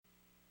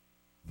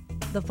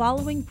The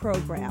following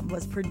program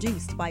was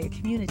produced by a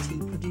community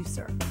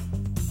producer.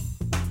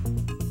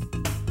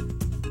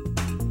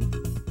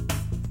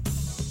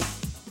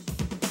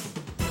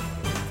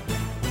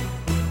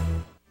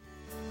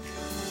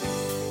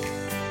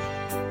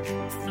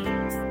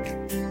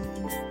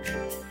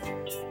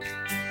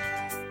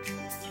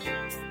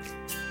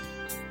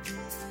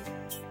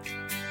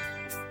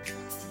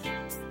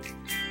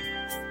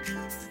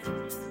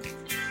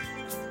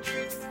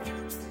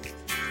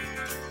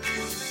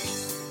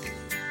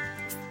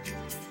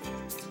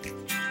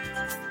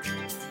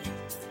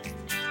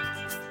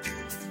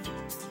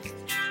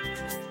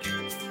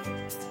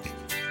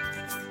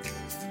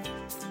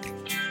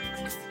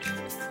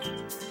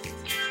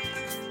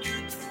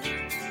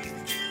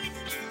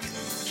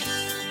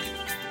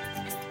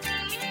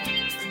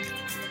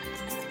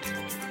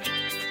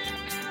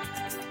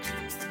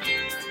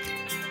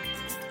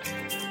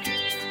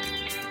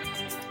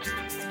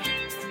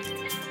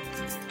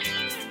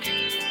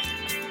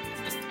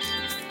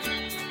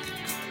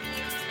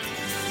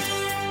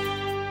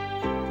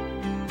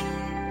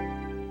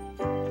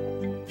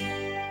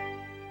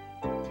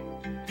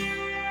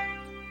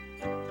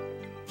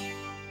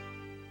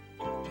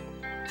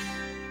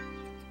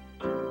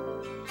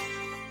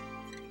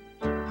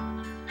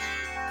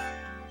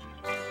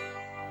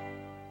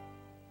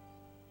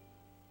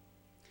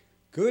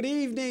 Good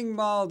evening,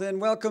 Malden.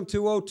 Welcome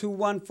to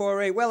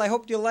 02148. Well, I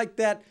hope you liked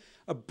that.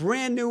 A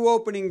brand new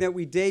opening that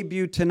we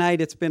debuted tonight.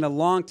 It's been a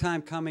long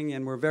time coming,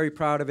 and we're very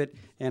proud of it,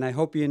 and I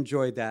hope you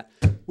enjoyed that.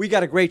 We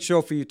got a great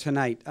show for you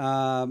tonight.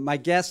 My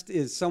guest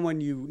is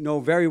someone you know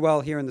very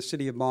well here in the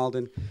city of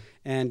Malden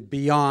and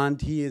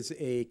beyond. He is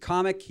a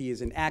comic. He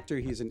is an actor.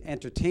 He is an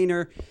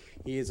entertainer.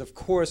 He is, of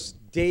course,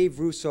 Dave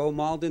Russo,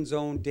 Malden's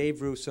own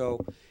Dave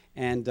Russo.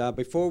 And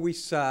before we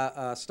start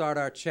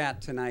our chat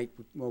tonight,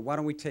 well, why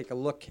don't we take a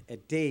look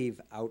at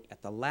Dave out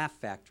at the Laugh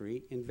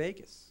Factory in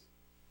Vegas.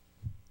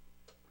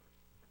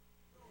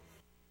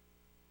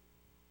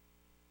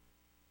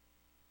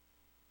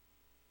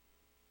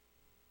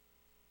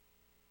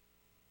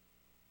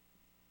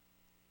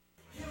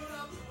 Give it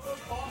up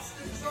for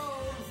Boston's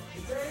own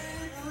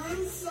Dave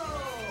Russo.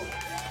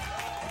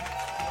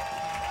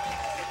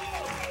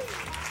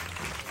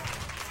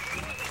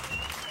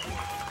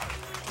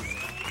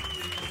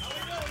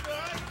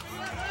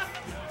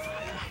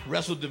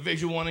 Wrestled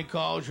Division I in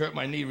college, hurt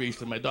my knee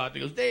recently. My doctor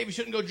goes, Dave, you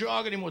shouldn't go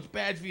jogging anymore. It's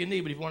bad for your knee,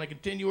 but if you want to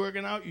continue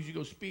working out, you should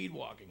go speed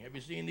walking. Have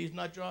you seen these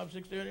nut jobs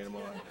 6:30 in the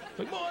morning?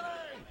 Good morning.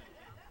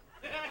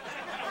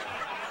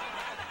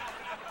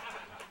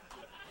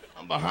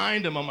 I'm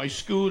behind them on my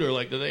scooter,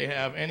 like, do they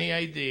have any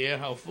idea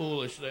how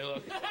foolish they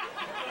look?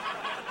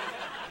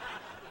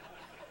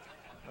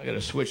 I got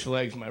to switch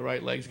legs. My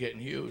right leg's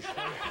getting huge.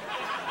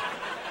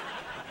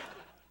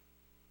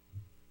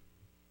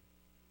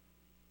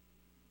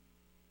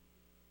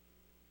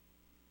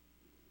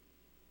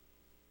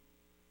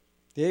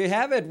 There you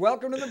have it.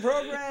 Welcome to the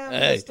program,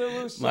 Hey, Mr.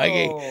 Russo.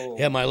 Mikey,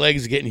 yeah, my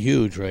leg's getting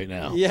huge right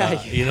now.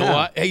 Yeah, You know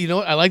what? Hey, you know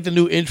what? I like the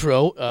new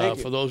intro. Thank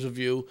you. For those of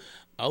you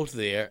out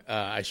there,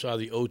 I saw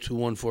the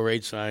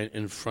 02148 sign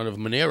in front of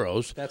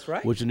Minero's. That's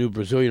right. Which is a new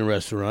Brazilian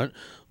restaurant,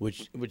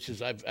 which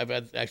is I've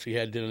actually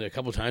had dinner there a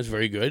couple of times.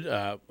 Very good.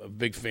 A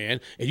big fan.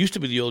 It used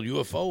to be the old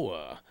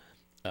UFO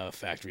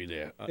factory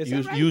there. Is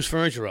that right? Used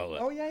furniture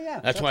outlet. Oh, yeah.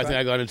 That's why I think right.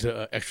 I got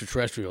into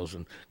extraterrestrials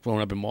and growing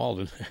up in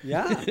Malden.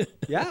 Yeah.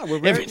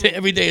 We're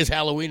Every day is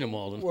Halloween in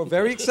Malden. We're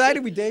very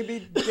excited. We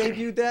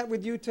debuted that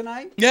with you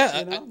tonight. Yeah,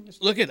 You know?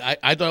 look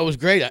I thought it was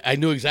great. I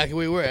knew exactly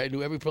where we were. I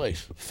knew every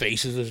place.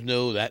 Faces is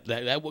new. That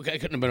I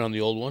couldn't have been on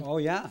the old one. Oh,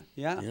 yeah.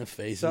 Yeah,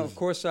 Faces. So, of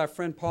course, our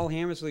friend Paul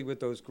Hammersley with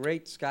those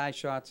great sky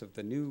shots of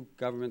the new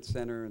government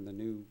center and the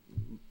new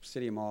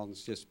city of Malden.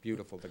 It's just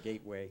beautiful, the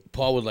gateway.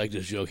 Paul would like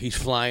this joke. He's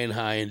flying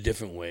high in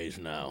different ways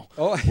now.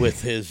 Oh.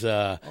 With his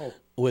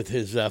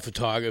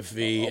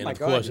photography and, my of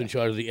God, course, yeah. in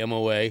charge of the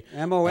MOA.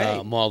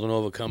 MOA. Malden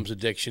Overcomes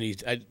Addiction. He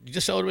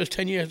just celebrated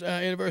his 10-year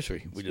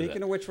anniversary. We did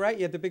Speaking that. of which, right,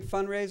 you had the big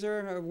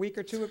fundraiser a week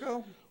or two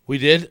ago? We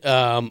did.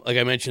 Like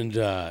I mentioned,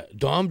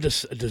 Dom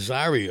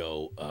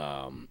Desario,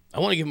 I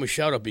want to give him a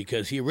shout-out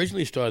because he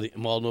originally started the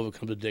Malden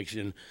Overcomes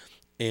Addiction,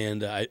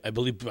 and I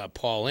believe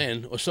Paul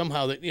in, or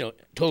somehow that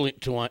totally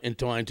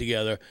entwined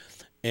together.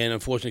 And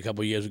unfortunately, a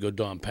couple of years ago,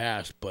 Dom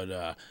passed,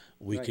 but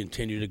we Right.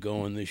 continue to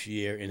go in this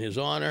year in his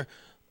honor,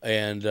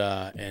 and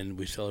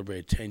we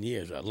celebrate 10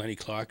 years. Lenny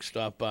Clark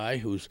stopped by,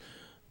 who's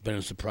been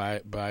in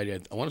sobriety,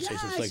 I want to say Yeah,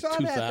 since I like saw that.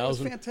 2000. That was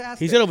fantastic.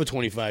 He's had over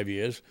 25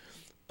 years.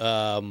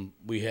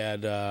 We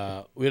had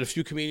a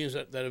few comedians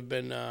that have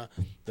been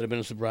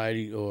in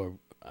sobriety, or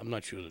I'm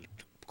not sure the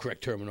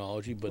correct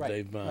terminology, but Right,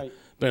 they've right.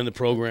 been in the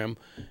program,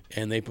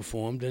 and they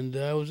performed, and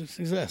it was a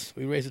success.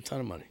 We raised a ton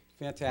of money.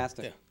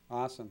 Fantastic. Yeah.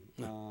 Awesome.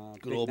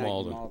 Good Big old night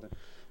in Malden.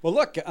 Well,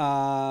 look,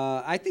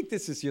 I think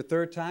this is your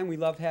third time. We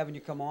love having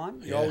you come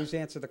on. You Yeah. always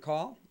answer the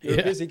call. You're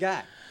Yeah. a busy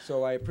guy,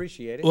 so I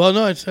appreciate it. Well,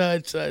 no, it's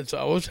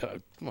always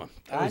come on.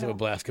 I I always have know. a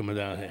blast coming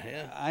down here.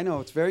 Yeah. I know,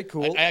 it's very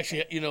cool. I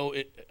actually,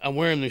 I'm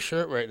wearing this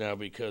shirt right now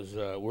because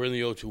we're in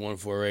the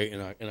 02148,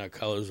 and our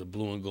colors are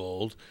blue and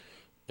gold.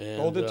 And,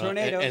 Golden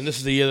Tornadoes. And this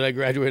is the year that I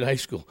graduated high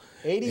school.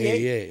 88?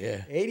 88,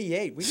 yeah.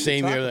 88. We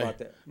Same didn't year talk about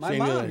that. My same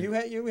mom.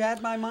 year You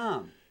had my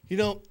mom. You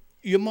know,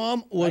 your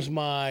mom was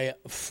my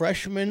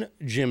freshman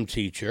gym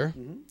teacher.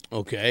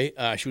 Okay,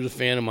 she was a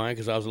fan of mine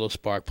because I was a little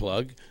spark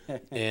plug,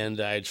 and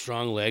I had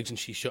strong legs, and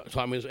she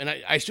taught me this. And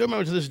I still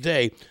remember to this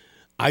day,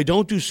 I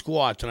don't do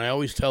squats, and I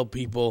always tell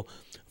people,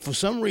 for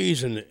some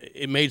reason,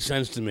 it made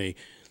sense to me.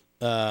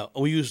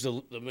 We use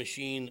the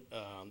machine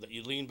that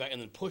you lean back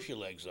and then push your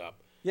legs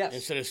up. Yes.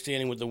 Instead of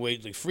standing with the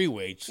weight, like free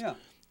weights. Yeah.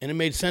 And it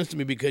made sense to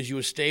me because you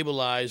were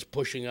stabilized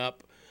pushing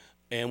up.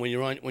 And when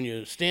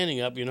you're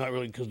standing up, you're not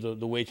really, because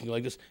the weight's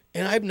like this.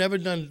 And I've never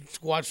done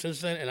squats since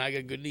then, and I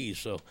got good knees.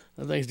 So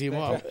thanks to your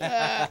mom.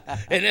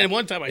 And then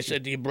one time I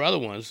said to your brother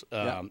once,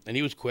 and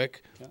he was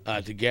quick,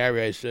 to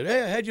Gary, I said,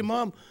 hey, I had your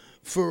mom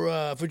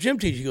for gym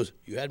teaching. He goes,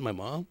 you had my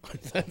mom?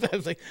 I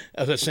was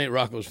at St.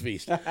 Rocco's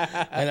Feast.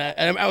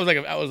 And I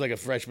was like a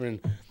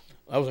freshman.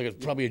 I was like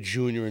probably a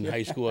junior in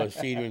high school. I was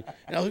senior.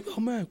 And I was like,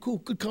 oh, man, cool,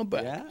 good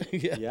comeback.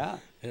 Yeah.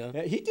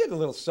 He did a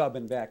little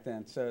subbing back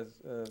then, so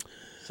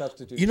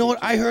substitute. You know what?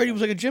 I heard he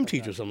was like a gym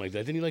teacher or something like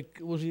that. Didn't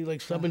he was he like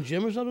subbing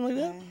gym or something like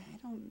that?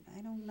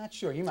 I'm not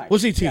sure. He might.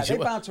 What's he teaching?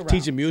 They bounce around.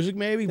 Teaching music,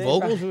 maybe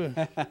vocals.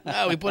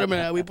 No, we put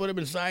him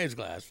in science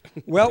class.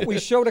 Well, we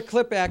showed a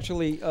clip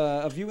actually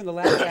of you in the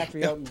Laugh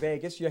Factory out in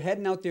Vegas. You're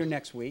heading out there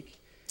next week,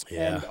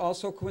 and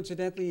also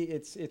coincidentally,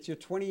 it's your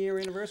 20-year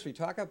anniversary.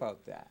 Talk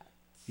about that.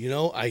 You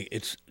know,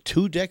 it's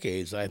 2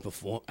 decades I've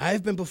performed.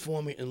 I've been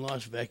performing in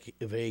Las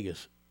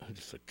Vegas.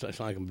 I sound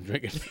like I'm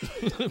drinking.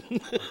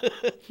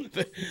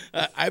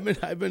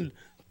 I've been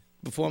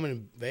performing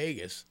in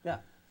Vegas.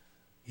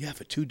 Yeah,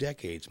 for 2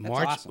 decades.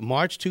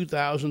 March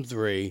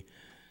 2003,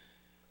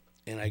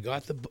 and I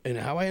got and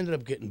how I ended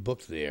up getting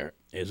booked there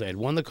is I had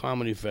won the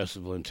comedy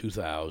festival in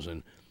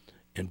 2000,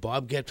 and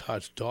Bob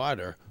Gephart's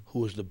daughter, who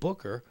was the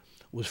booker,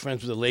 was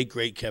friends with the late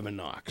great Kevin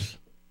Knox.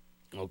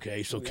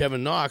 Okay, so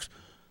Kevin Knox,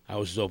 I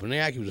was his opening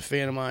act. He was a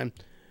fan of mine.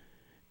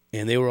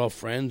 And they were all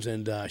friends,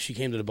 and she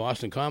came to the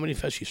Boston Comedy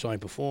Fest. She saw me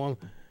perform,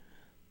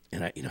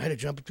 and I had to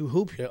jump through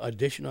hoops,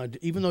 audition.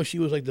 Even though she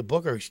was like the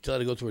booker, she still had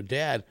to go through her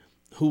dad,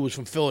 who was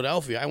from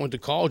Philadelphia. I went to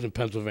college in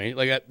Pennsylvania,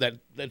 like that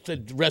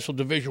said wrestle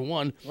Division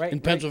I in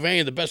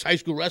Pennsylvania, the best high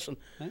school wrestling.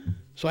 Right.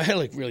 So I had to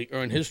like really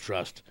earn his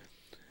trust.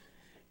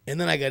 And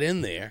then I got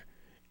in there,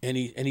 and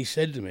he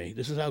said to me,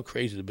 "This is how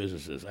crazy the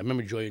business is." I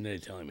remember Joy and Eddie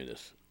telling me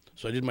this.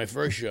 So I did my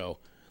first show.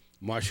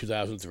 March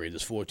 2003,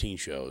 there's 14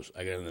 shows.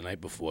 I got in the night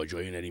before.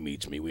 Joy and Eddie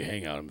meets me. We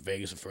hang out in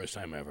Vegas the first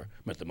time ever.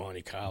 Met the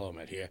Monte Carlo,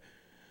 met here.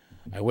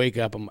 I wake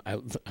up. I'm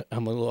a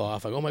little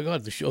off. I go, oh, my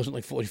God, the show's in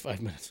like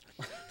 45 minutes.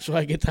 So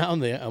I get down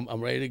there. I'm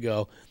ready to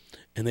go.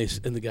 And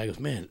the guy goes,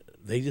 man,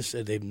 they just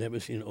said they've never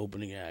seen an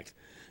opening act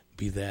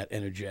be that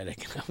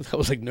energetic. I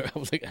was like,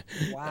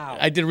 wow.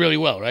 I did really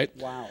well, right?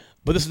 Wow.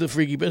 But this is the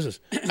freaky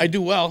business. I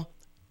do well,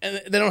 and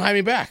they don't hire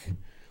me back.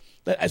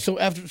 So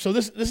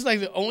this is like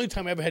the only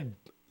time I ever had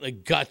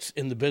like guts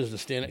in the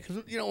business stand up,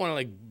 because you don't want to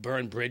like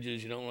burn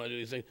bridges, you don't want to do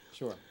these things.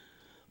 Sure.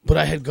 But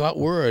I had got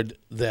word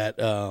that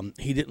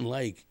he didn't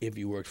like if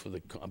you worked for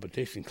the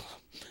competition club.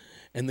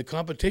 And the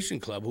competition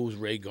club, who was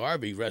Ray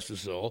Garvey, rest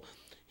his soul,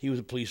 he was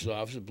a police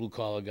officer, blue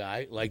collar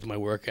guy, liked my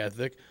work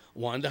ethic,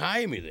 wanted to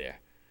hire me there.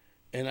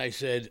 And I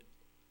said,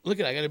 look,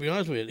 I got to be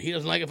honest with you, he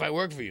doesn't like if I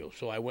work for you.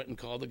 So I went and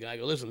called the guy. I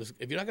go, listen,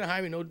 if you're not going to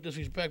hire me, no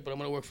disrespect, but I'm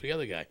going to work for the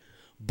other guy.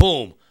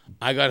 Boom.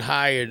 I got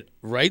hired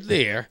right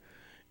there.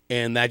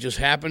 And that just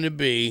happened to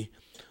be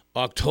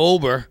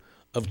October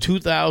of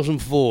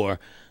 2004,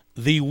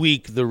 the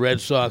week the Red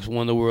Sox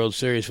won the World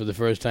Series for the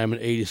first time in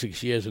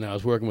 86 years. And I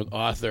was working with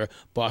author,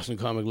 Boston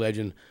comic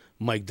legend,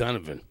 Mike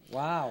Donovan.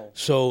 Wow.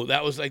 So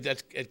that was like,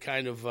 that's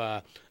kind of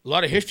a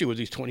lot of history with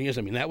these 20 years.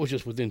 I mean, that was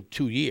just within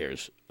 2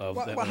 years of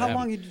that. Well, how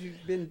long had you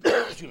been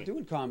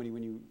doing comedy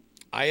when you...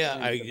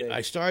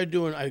 I started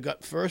doing,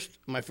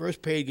 my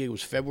first paid gig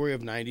was February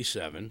of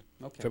 97,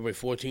 February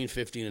 14,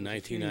 15, and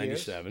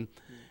 1997.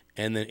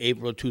 And then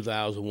April of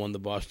 2000 won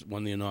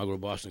the inaugural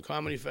Boston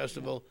Comedy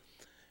Festival,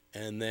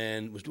 and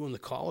then was doing the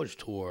college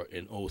tour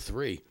in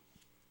 03.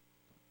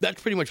 That's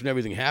pretty much when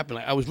everything happened.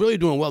 I was really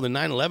doing well. The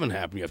 9/11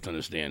 happened, you have to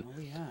understand. Oh,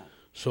 yeah.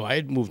 So I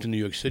had moved to New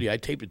York City. I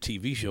taped a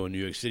TV show in New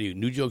York City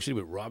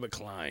with Robert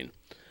Klein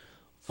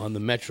on the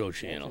Metro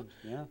channel.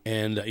 Yeah.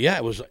 And,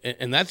 it was,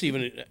 and that's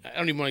even, I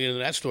don't even want to get into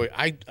that story.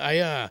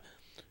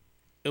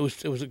 It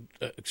was a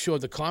show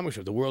at the comic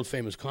strip, the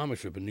world-famous comic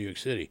strip in New York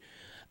City.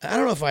 I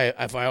don't know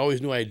if I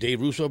always knew I had Dave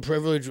Russo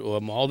privilege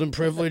or Malden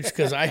privilege,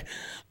 because I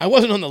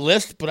wasn't on the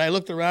list, but I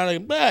looked around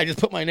and I just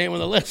put my name on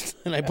the list,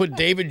 and I put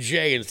David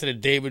J instead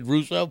of David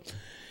Russo,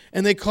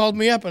 and they called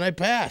me up and I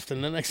passed,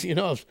 and the next thing you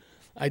know,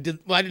 I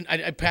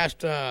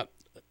passed. I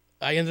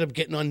ended up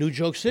getting on New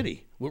Joke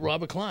City with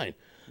Robert Klein.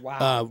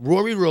 Wow.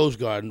 Rory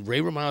Rosegarden,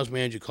 Ray Romano's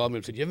manager, called me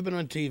and said, "You ever been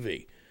on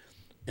TV?"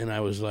 And I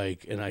was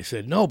like, and I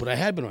said, "No, but I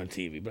had been on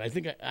TV, but I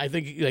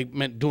think he like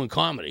meant doing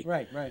comedy."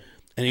 Right.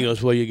 And he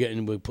goes, well,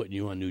 we're putting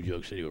you on New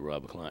Joke City with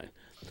Robert Klein.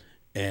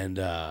 And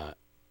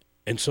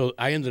so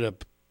I ended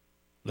up,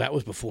 that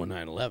was before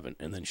 9/11,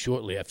 and then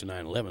shortly after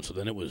 9/11, so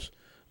then it was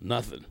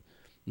nothing.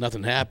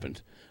 Nothing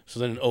happened. So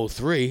then in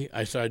 03,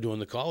 I started doing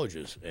the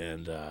colleges,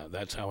 and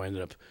that's how I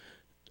ended up.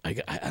 I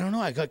don't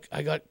know. I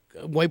got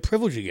white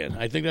privilege again.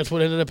 I think that's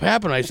what ended up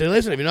happening. I said,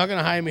 listen, if you're not going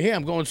to hire me here,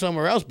 I'm going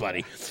somewhere else,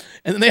 buddy.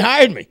 And then they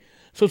hired me.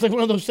 So it's like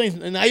one of those things.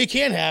 And now you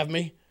can't have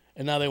me,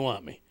 and now they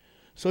want me.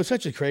 So it's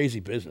such a crazy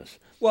business.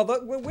 Well,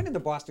 winning the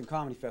Boston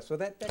Comedy Festival,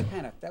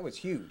 that was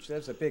huge. That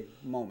was a big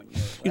moment.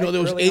 You know,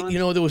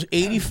 Right? there was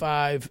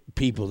 85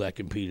 people that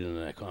competed in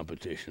that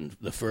competition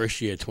the first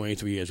year,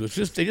 23 years.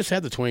 They just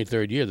had the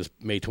 23rd year, this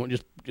May 20,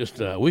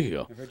 just a week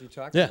ago. I heard you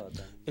talk Yeah, about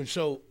that. and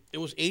so it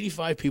was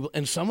 85 people,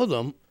 and some of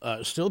them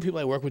still people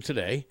I work with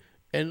today,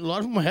 and a lot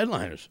of them were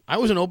headliners. I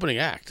was an opening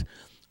act.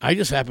 I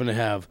just happened to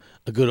have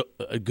a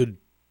good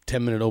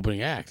 10-minute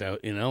opening act, and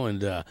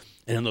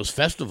in those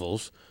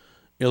festivals.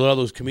 You know, a lot of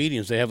ththose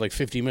comedians, they have like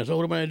 15 minutes. Oh,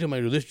 what am I going to do? Am I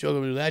going to do this joke? Am I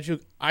going to do that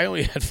joke? I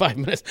only had 5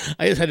 minutes.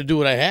 I just had to do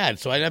what I had,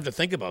 so I didn't have to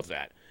think about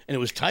that. And it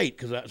was tight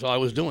because that's all I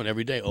was doing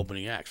every day,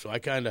 opening acts. So I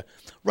kind of,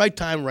 right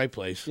time, right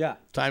place. Yeah.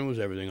 Time was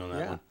everything on that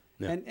Yeah. one.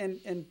 Yeah.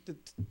 And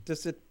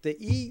does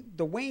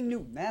the Wayne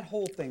Newton, that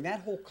whole thing, that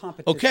whole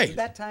competition, Okay. does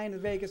that tie into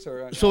Vegas?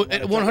 So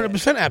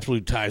 100%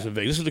 absolute ties in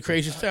Vegas. This is the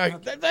craziest thing.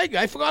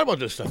 I forgot about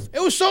this stuff. It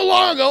was so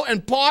long ago,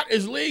 and pot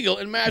is legal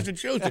in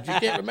Massachusetts. You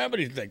can't remember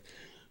these things.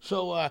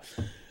 So,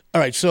 all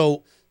right,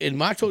 so in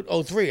March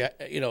 03,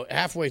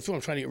 halfway through,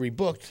 I'm trying to get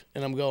rebooked,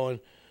 and I'm going.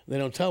 They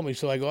don't tell me,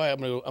 so I go. All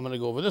right, I'm gonna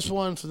go over this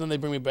one. So then they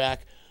bring me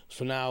back.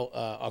 So now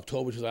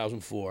October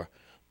 2004,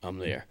 I'm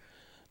there.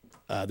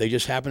 They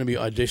just happen to be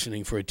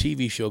auditioning for a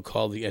TV show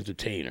called The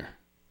Entertainer,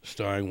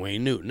 starring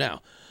Wayne Newton.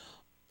 Now,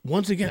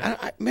 once again,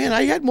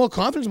 I had more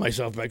confidence in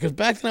myself because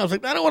back then I was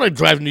like, I don't want to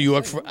drive to New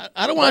York for.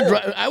 I don't want to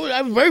drive.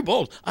 I was very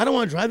bold. I don't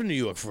want to drive to New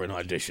York for an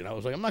audition. I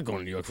was like, I'm not going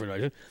to New York for an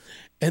audition.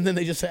 And then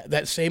they just had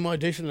that same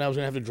audition that I was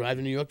going to have to drive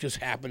to New York just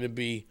happened to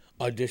be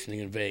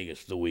auditioning in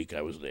Vegas the week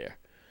I was there.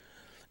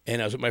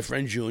 And I was with my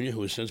friend Junior,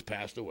 who has since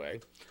passed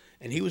away.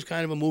 And he was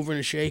kind of a mover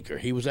and a shaker.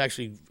 He was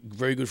actually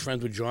very good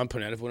friends with John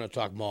Panette. If we're going to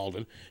talk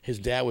Malden, his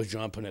dad was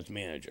John Panette's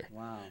manager.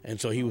 Wow.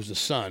 And so he was the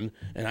son.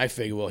 And I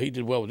figured, well, he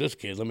did well with this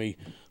kid. Let me,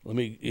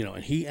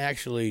 and he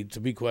actually, to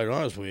be quite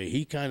honest with you,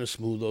 he kind of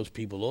smoothed those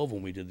people over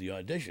when we did the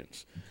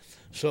auditions.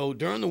 So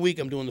during the week,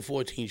 I'm doing the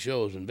 14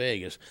 shows in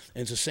Vegas,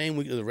 and it's the same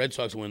week that the Red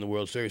Sox win the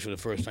World Series for the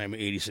first time in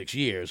 86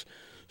 years.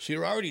 So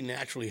you're already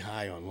naturally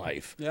high on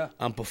life. Yeah.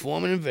 I'm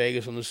performing in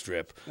Vegas on the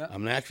Strip. Yeah.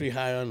 I'm naturally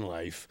high on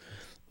life.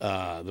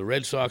 The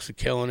Red Sox are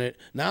killing it.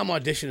 Now I'm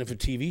auditioning for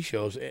TV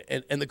shows,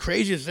 and the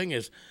craziest thing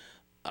is,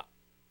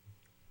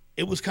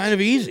 it was kind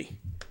of easy.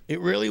 It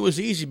really was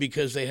easy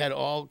because they had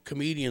all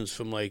comedians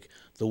from like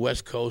the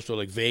West Coast or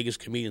like Vegas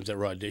comedians that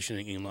were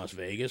auditioning in Las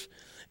Vegas.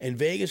 And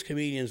Vegas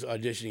comedians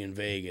auditioning in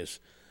Vegas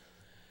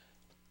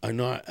are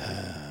not.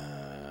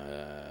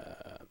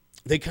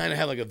 They kind of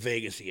have like a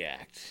Vegas-y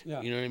act.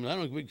 Yeah. You know what I mean? I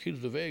don't big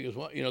kids to Vegas.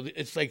 What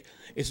it's like.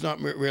 It's not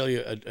really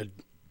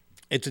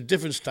it's a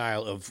different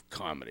style of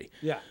comedy.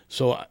 Yeah.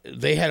 So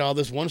they had all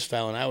this one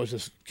style, and I was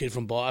this kid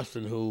from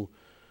Boston who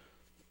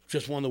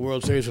just won the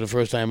World Series for the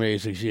first time in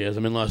 86 years.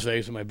 I'm in Las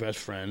Vegas with my best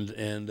friend,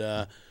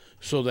 and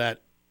so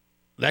that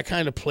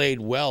kind of played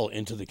well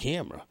into the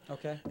camera.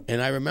 Okay. And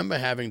I remember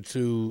having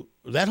to.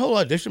 That whole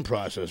audition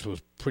process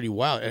was pretty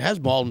wild. It has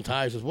Malden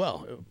ties as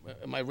well.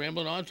 Am I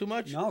rambling on too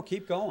much? No,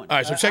 keep going. All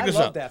right, so check this I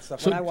love out. that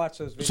stuff So- when I watch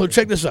those videos. So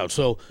check this out.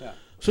 So Yeah.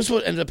 this is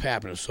what ended up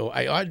happening. So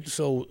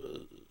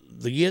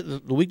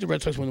the week the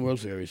Red Sox won the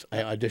World Series, I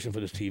auditioned for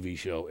this TV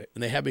show,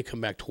 and they had me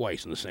come back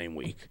twice in the same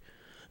week.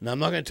 Now I'm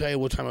not going to tell you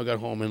what time I got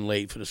home in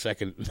late for the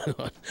second.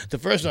 The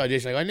first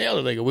audition, I nailed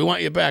it. They go, "We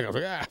want you back." I was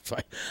like,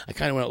 fine. I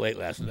kind of went out late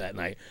that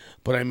night,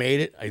 but I made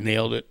it. I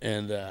nailed it,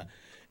 and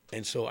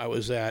so I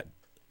was at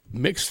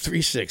Mix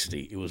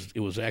 360. It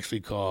was actually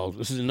called.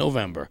 This is in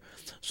November,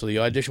 so the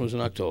audition was in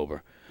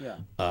October. Yeah.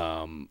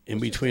 In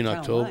between the town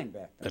October, line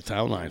back then. the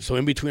town line. So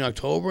in between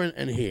October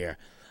and here,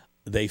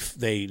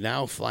 they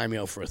now fly me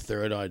out for a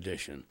third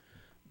audition.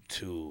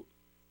 To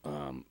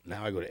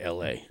now I go to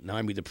L.A. Now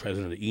I meet the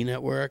president of the E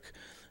Network,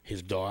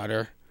 his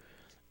daughter,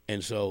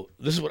 and so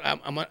this is what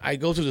I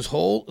go through this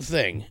whole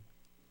thing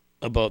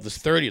about this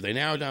 30. They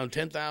narrow down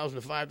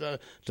 10,000 to 5,000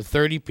 to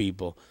 30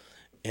 people.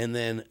 And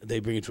then they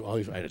bring it to all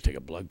these. I had to take a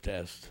blood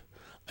test.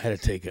 I had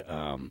to take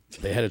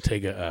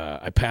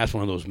I passed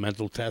one of those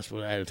mental tests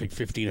where I had to take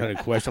 1,500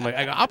 questions. I'm like,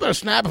 I'm going to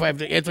snap if I have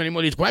to answer any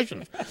more of these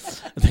questions.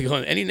 And they go,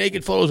 any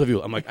naked photos of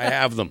you? I'm like, I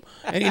have them.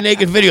 Any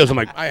naked videos? I'm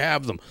like, I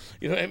have them.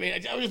 You know what I mean?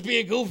 I was just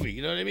being goofy.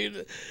 You know what I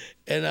mean?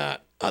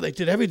 And they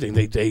did everything.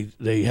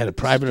 They had a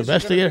private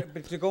investigator.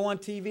 To go on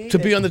TV? To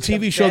be on the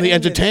TV show, The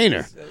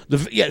Entertainer.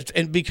 Is, Yes,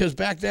 and because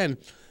back then...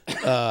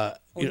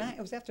 it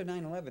was after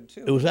 9/11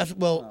 too. It was after.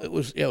 Well, it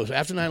was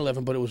after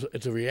 9/11, but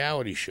it's a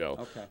reality show.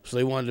 Okay. So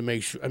they wanted to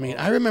make sure. I mean,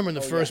 I remember in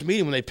the first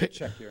meeting when they picked.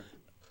 Check here.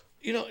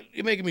 You know,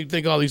 you're making me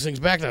think all these things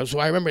back now. So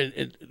I remember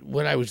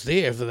when I was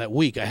there for that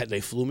week,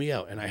 they flew me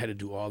out, and I had to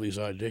do all these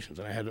auditions,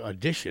 and I had to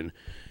audition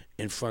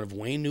in front of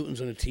Wayne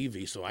Newton's on the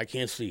TV, so I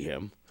can't see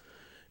him,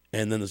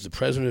 and then there's the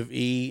president of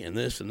E, and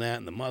this and that,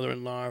 and the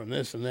mother-in-law, and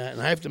this and that,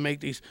 and I have to make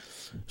these.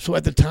 So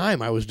at the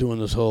time, I was doing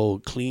this whole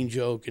clean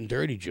joke and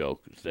dirty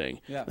joke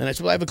thing. Yeah. And I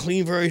said, well, I have a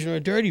clean version or a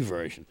dirty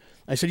version.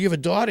 I said, you have a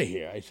daughter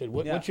here. I said,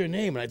 what's your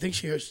name? And I think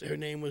her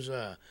name was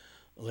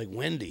like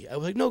Wendy. I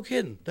was like, no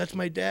kidding. That's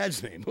my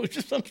dad's name. It was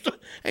just some stuff.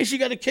 And she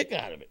got a kick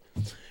out of it.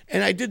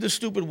 And I did the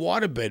stupid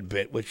waterbed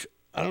bit, which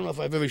I don't know if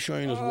I've ever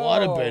shown you this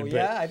waterbed bit.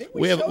 Yeah, I think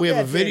we have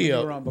a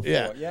video. Before.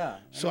 Yeah.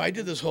 So I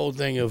did this whole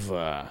thing of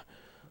Very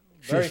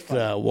just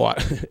funny.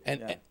 water.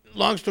 And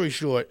long story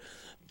short,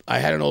 I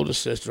had an older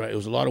sister. It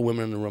was a lot of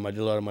women in the room. I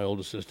did a lot of my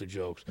older sister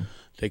jokes.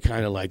 They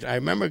kind of liked it. I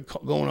remember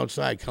going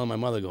outside, telling my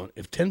mother, going,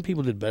 if 10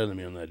 people did better than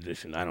me on that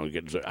audition, I don't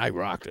get dessert. I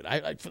rocked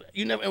it.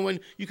 You never. And when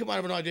you come out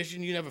of an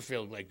audition, you never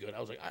feel like good. I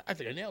was like, I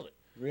think I nailed it.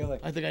 Really?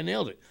 I think I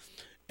nailed it.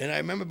 And I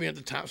remember being at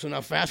the top. So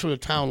now fast forward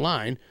to town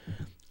line.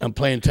 I'm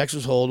playing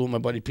Texas Hold'em with my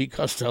buddy Pete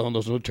Costello in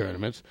those little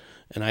tournaments.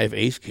 And I have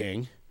Ace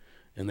King.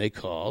 And they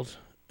called.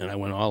 And I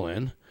went all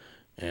in.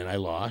 And I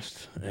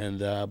lost. And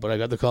but I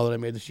got the call that I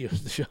made the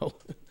show.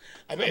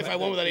 I mean, if I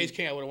won with that Ace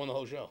King, I would have won the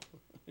whole show.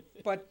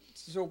 But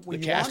so were you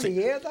casting.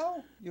 on the air though?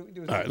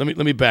 All right, let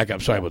me back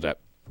up. Sorry about that.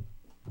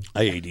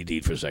 I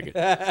ADD'd for a second.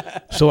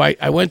 So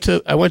I went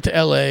to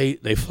L.A.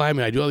 They fly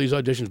me. I do all these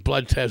auditions,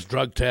 blood tests,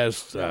 drug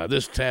tests,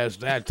 this test,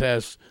 that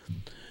test,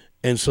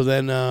 and so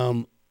then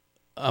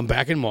I'm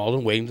back in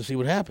Malden waiting to see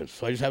what happens.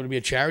 So I just happened to be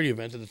a charity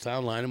event at the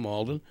town line in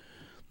Malden,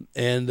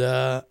 and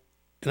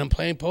I'm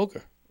playing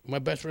poker with my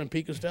best friend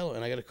Pete Costello,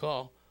 and I got a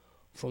call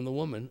from the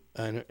woman,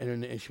 and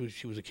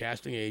she was a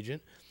casting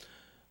agent.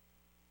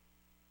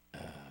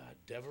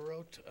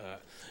 Devereux,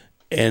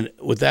 and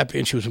with that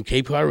being, she was from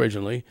Cape Cod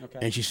originally,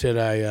 and she said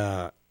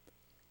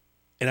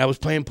and I was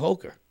playing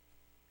poker,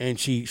 and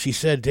she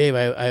said, Dave,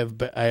 I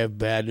have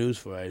bad news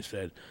for you. I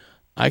said,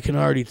 I can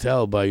already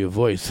tell by your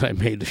voice that I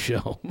made the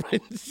show.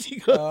 She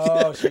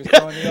goes, she was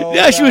going the old,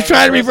 yeah, she was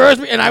trying to reverse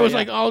me, and I was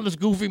like all in this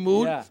goofy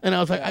mood, and I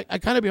was like, I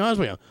kind of be honest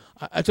with you,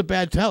 it's a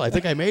bad tell. I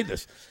think I made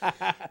this,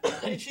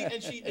 and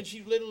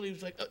she literally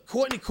was like,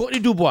 Courtney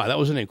Dubois, that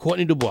was her name.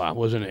 Courtney Dubois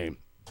was her name.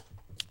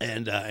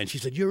 And she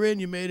said, you're in,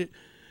 you made it.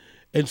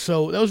 And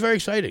so that was very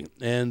exciting.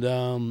 And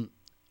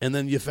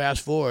then you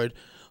fast forward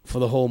for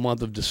the whole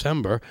month of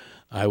December,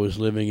 I was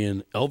living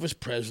in Elvis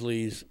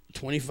Presley's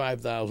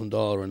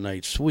 $25,000 a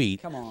night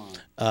suite. Come on.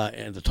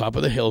 At the top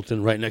of the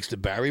Hilton, right next to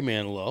Barry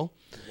Manilow.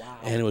 Wow.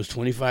 And it was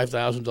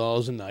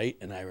 $25,000 a night.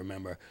 And I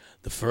remember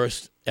the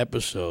first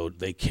episode,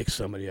 they kicked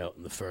somebody out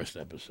in the first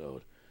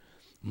episode.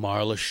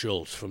 Marla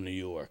Schultz from New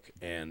York,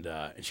 and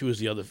she was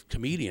the other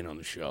comedian on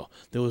the show.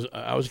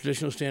 I was a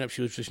traditional stand-up.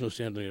 She was a traditional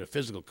stand-up, a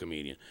physical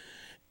comedian,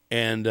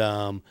 and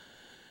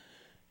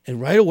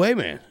right away,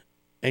 man.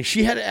 And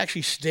she had to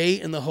actually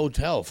stay in the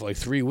hotel for like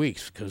 3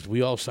 weeks because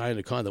we all signed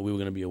a contract that we were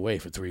going to be away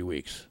for 3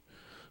 weeks.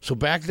 So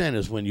back then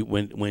is when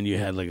you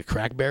had like a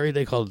crackberry.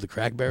 They called it the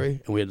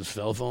crackberry, and we had the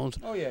cell phones.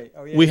 Oh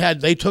yeah.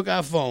 They took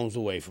our phones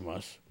away from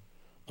us.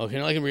 Okay,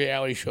 not like in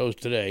reality shows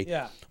today.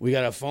 Yeah. We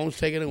got our phones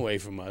taken away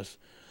from us.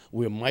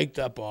 We were mic'd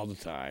up all the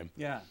time.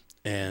 Yeah.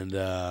 And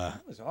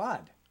That was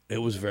odd. it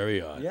was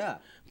very odd. Yeah.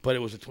 But it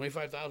was a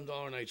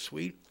 $25,000 a night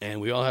suite,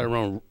 and we all had our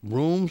own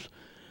rooms.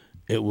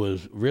 It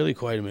was really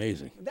quite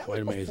amazing. That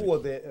quite was amazing. before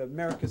the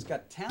America's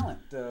Got Talent.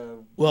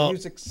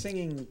 Music,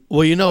 singing.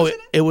 Well, you know,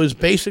 Wasn't it was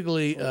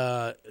basically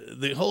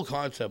the whole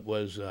concept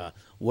was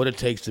what it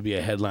takes to be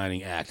a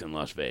headlining act in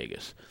Las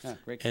Vegas. Yeah,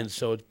 great And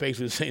so it's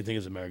basically the same thing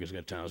as America's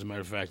Got Talent. As a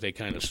matter of fact, they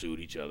kind of sued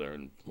each other,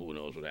 and who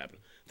knows what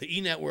happened. The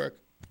E! Network,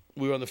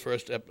 we were on the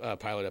first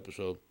pilot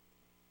episode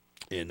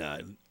in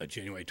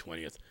January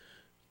 20th,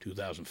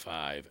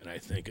 2005, and I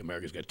think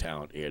America's Got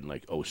Talent aired in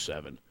like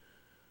 2007.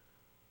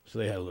 So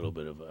they had a little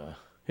bit of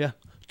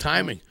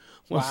timing.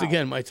 Once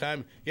again, my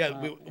time. Yeah,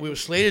 we were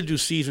slated to do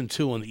season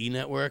 2 on the E!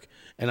 Network,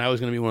 and I was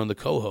going to be one of the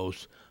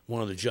co-hosts,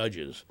 one of the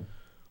judges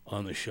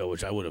on the show,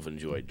 which I would have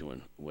enjoyed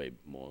doing way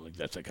more. Like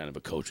that's a kind of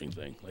a coaching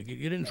thing. Like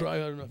you didn't try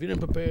hard enough, you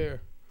didn't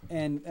prepare.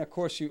 And of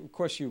course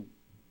you.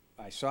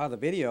 I saw the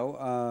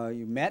video.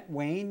 You met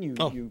Wayne. You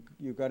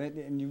got it.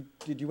 And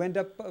did you end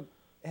up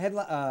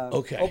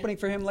opening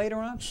for him later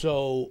on?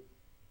 So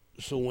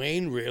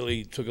Wayne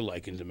really took a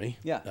liking to me.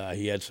 Yeah.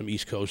 He had some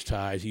East Coast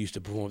ties. He used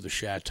to perform at the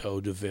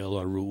Chateau de Ville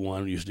on Route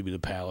 1. It used to be the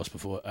Palace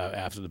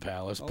after the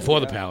Palace. Before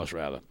the Palace,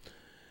 rather.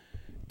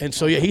 And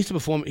so, he used to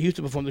perform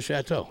the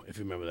Chateau, if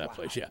you remember that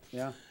place. Yeah.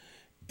 Yeah.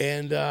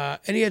 And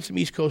he had some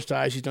East Coast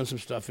ties. He's done some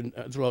stuff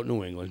throughout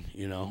New England,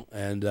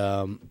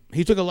 And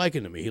he took a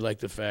liking to me. He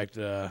liked the fact,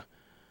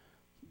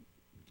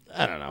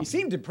 I don't know. He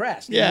seemed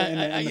impressed. Yeah, in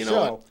the you show.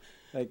 know what?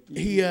 Like,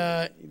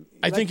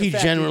 I think he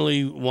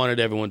generally wanted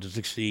everyone to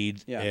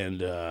succeed, Yeah.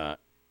 and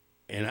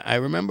I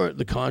remember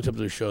the concept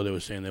of the show. They were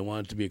saying they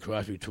wanted to be a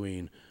cross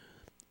between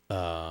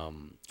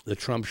the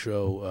Trump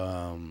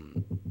show.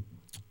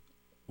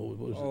 What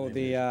was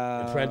the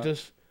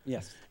Apprentice.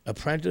 Yes.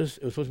 Apprentice.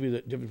 It was supposed to be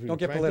the difference between Don't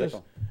get Apprentice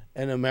political.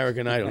 and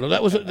American Idol. No,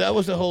 that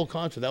was the whole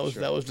concept. That was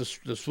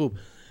the swoop.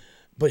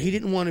 But he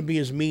didn't want to be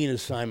as mean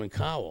as Simon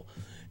Cowell.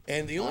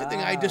 And the only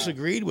thing I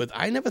disagreed with,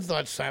 I never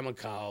thought Simon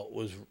Cowell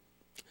was.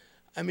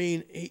 I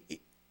mean,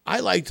 I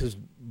liked his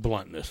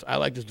bluntness. I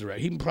liked his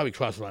direct. He probably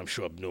crossed the line, I'm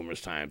sure,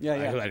 numerous times. Yeah.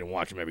 I didn't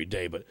watch him every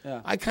day, but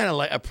Yeah. I kind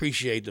of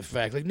appreciate the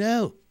fact, like,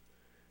 no,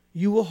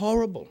 you were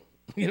horrible.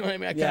 You know what I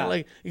mean? I kind of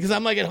like, because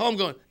I'm like at home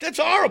going, that's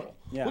horrible.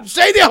 Yeah. Well,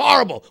 say they're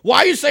horrible. Why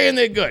are you saying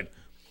they're good?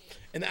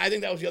 And I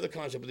think that was the other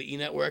concept of the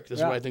E-Network. This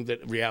is what I think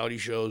that reality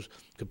shows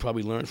could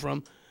probably learn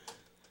from.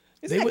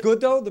 Isn't that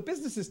good, though? The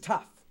business is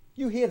tough.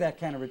 You hear that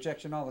kind of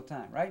rejection all the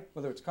time, right?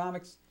 Whether it's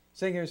comics,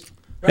 singers.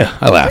 Right? Yeah,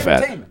 I laugh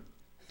at it. Entertainment.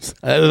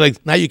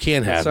 Like, now you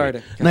can't have Sorry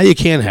me. to- Now you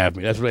can't have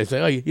me. That's what I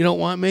say. Oh, you don't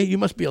want me? You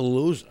must be a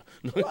loser.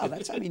 Well,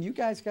 I mean, you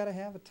guys got to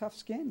have a tough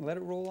skin. Let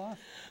it roll off.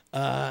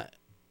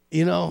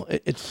 You know,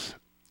 it's...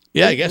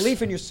 Yeah, I guess.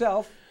 Belief in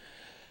yourself.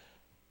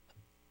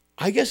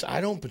 I guess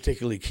I don't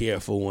particularly care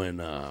for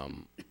when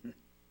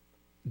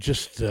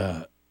just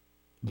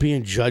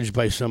being judged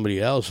by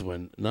somebody else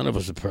when none of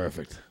us are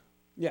perfect.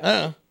 Yeah. I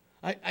don't know.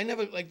 I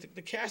never, like,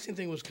 the casting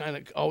thing was kind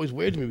of always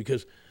weird to me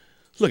because,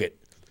 look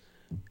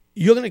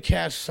you're going to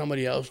cast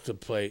somebody else to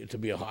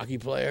be a hockey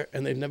player,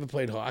 and they've never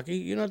played hockey.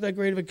 You're not that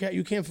great of a cat.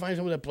 You can't find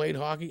someone that played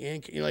hockey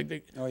and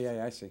Oh,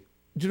 yeah, I see.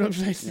 do you know what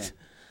I'm saying? Yeah.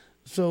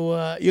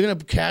 So you're going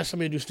to cast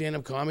somebody to do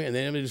stand-up comedy, and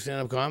they never do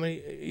stand-up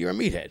comedy? You're a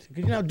meathead.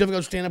 Because you know how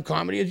difficult stand-up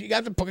comedy is? You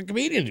got to book a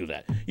comedian to do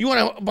that. You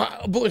want to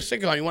book a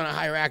sitcom, you want to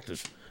hire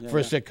actors for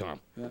a sitcom.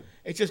 Yeah.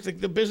 It's just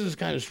the business is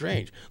kind of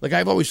strange. Like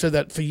I've always said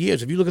that for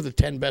years. If you look at the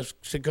 10 best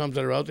sitcoms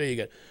that are out there, you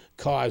got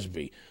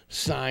Cosby,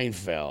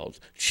 Seinfeld,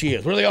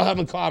 Cheers. What do they all have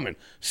in common?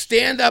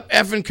 Stand-up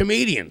effing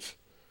comedians.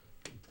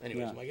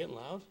 Anyways, am I getting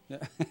loud? Yeah.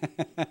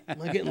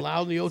 Am I getting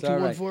loud in the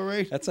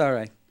 02148? That's all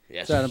right.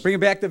 Yes. So I'm bringing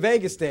back the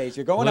Vegas days.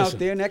 You're going out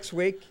there next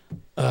week.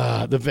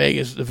 The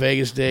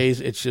Vegas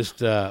days. It's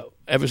just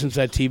ever since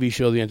that TV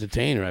show, The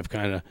Entertainer, I've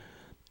kind of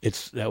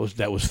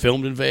that was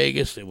filmed in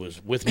Vegas. It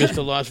was with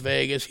Mr. Las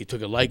Vegas. He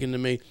took a liking to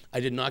me.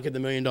 I did not get the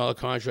 $1 million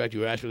contract.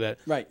 You asked for that.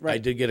 Right. I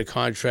did get a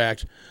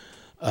contract.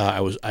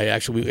 We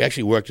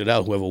actually worked it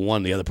out. Whoever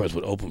won, the other person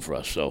would open for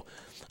us. So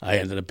I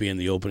ended up being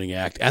the opening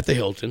act at the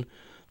Hilton.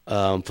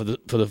 For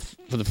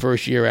the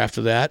first year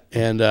after that,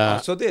 and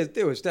so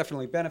there was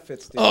definitely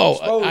benefits. There.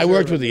 I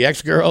worked with the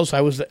X Girls.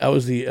 I was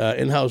the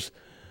in-house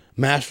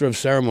master of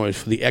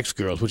ceremonies for the X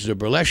Girls, which is a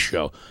burlesque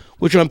show.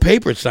 Which on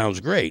paper it sounds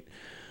great,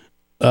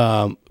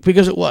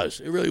 because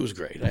it really was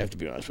great. I have to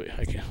be honest with you.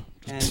 I can't.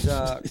 And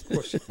of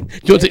course, do you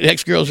know what the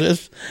X Girls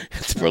is?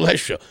 It's a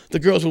burlesque show. The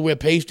girls would wear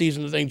pasties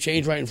and the thing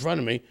changed right in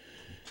front of me.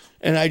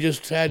 And I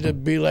just had to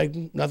be like,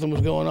 nothing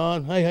was going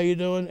on. Hey, how you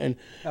doing? And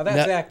now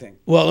that's acting.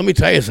 Well, let me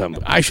tell you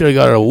something. I should have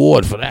got an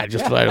award for that,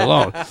 just right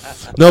alone.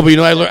 No, but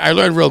I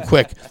learned real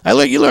quick.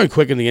 You learn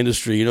quick in the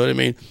industry. You know what I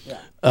mean?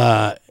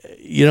 Yeah.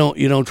 You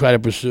don't try to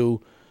pursue.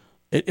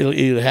 It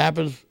either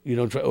happens, you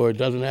don't try, or it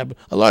doesn't happen.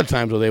 A lot of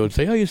times, they would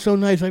say, "Oh, you're so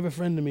nice. I have a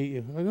friend to meet you."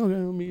 I'm like, "Okay,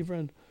 I'll meet your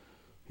friend."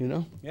 You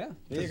know? Yeah.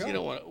 There you go. You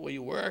don't want where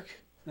you work.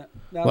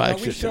 No,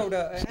 we showed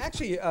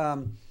actually.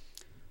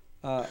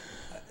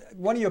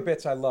 One of your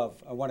bits I love.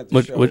 I wanted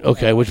to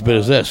show. Which bit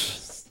is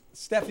this?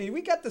 Stephanie,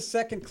 we got the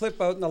second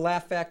clip out in the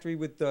Laugh Factory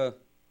with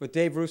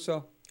Dave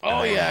Russo.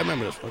 Oh, yeah, I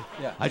remember this one.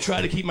 Yeah. I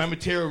tried to keep my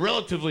material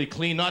relatively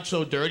clean, not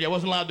so dirty. I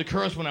wasn't allowed to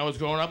curse when I was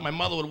growing up. My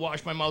mother would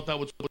wash my mouth out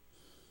with...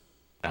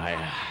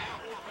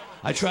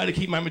 I tried to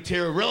keep my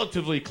material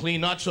relatively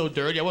clean, not so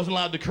dirty. I wasn't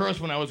allowed to curse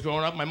when I was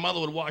growing up. My mother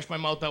would wash my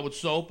mouth out with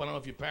soap. I don't know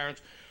if your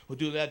parents would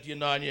do that. You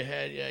nod in your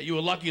head. Yeah, you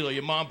were lucky, though.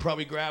 Your mom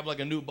probably grabbed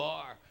like a new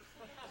bar.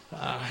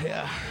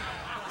 Yeah.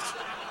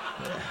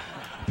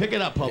 Pick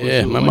it up, public.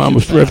 Yeah, my mom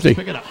was thrifty.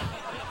 Pick it up.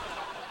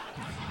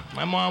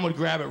 My mom would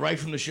grab it right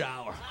from the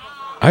shower.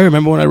 I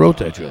remember when I wrote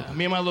that joke.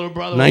 Me and my little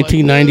brother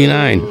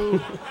 1999. were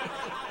like,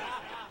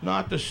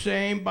 not the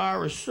same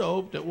bar of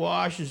soap that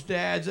washes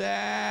Dad's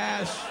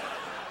ass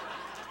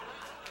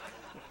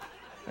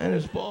and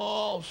his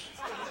balls.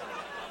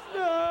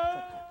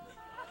 No.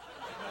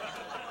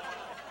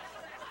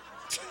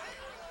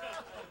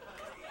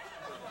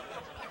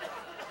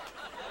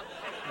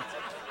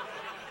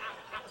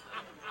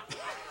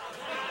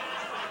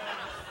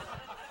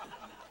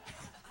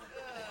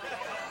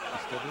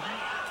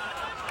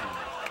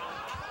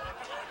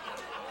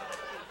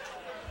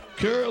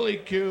 Curly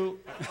Q.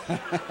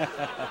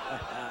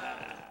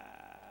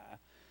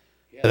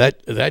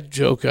 That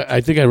joke,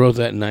 I think I wrote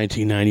that in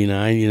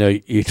 1999. You know,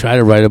 you try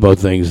to write about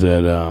things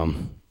that,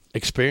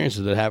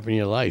 experiences that happen in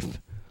your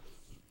life.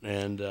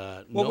 And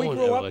well, we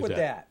grew up with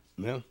that.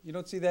 Yeah. You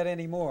don't see that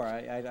anymore.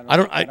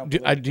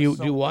 I do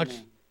you watch?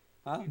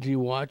 Huh? Do you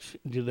watch?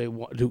 Do they?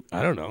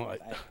 I don't know.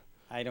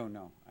 I don't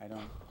know. I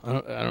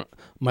don't.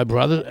 My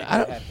brother.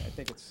 I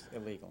think it's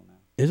illegal now.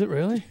 Is it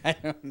really? I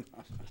don't know.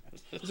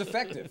 It was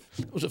effective.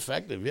 It was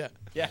effective, yeah.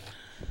 Yeah.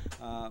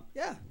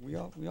 Yeah, we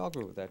all grew up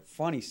with that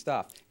funny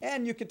stuff.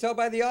 And you can tell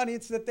by the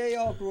audience that they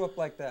all grew up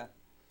like that.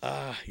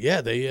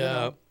 Yeah, they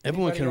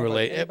everyone can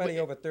relate. Everybody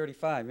over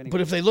 35 anyway.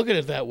 But if they look at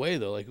it that way,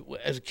 though, like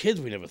as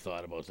kids we never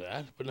thought about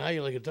that. But now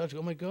you're like adults,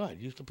 oh my God,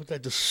 you used to put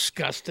that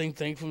disgusting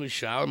thing from the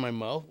shower in my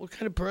mouth. What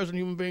kind of person,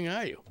 human being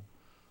are you?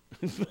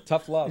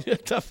 Tough love. Yeah,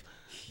 tough.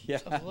 Yeah.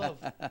 Tough love.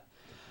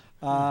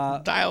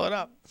 Dial it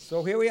up.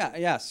 So here we are.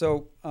 Yeah.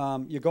 So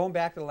you're going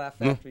back to the Laugh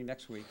Factory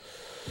next week.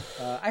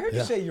 I heard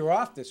you say you're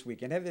off this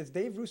weekend. Has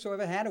Dave Russo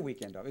ever had a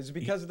weekend off? Is it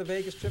because of the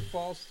Vegas trip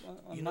falls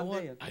on You know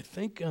Monday? what? I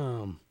think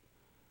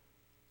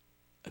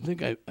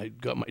I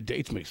got my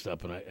dates mixed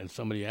up, and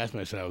somebody asked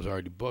me. I said I was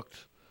already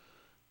booked,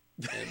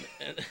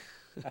 and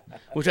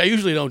which I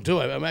usually don't do.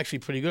 I'm actually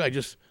pretty good.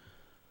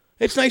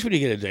 It's nice when you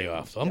get a day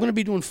off. So I'm going to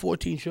be doing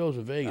 14 shows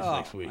in Vegas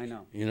next week. I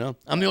know. You know,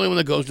 I'm the only one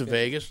that goes to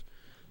Vegas.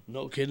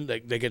 No kidding.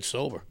 They get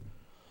sober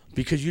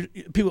because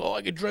people.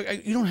 I get drunk.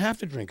 You don't have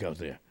to drink out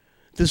there.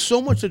 There's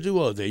so much to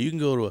do out there. You can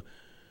go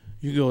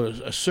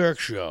to a Cirque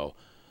show.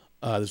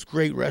 There's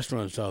great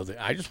restaurants out there.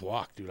 I just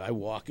walk, dude. I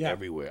walk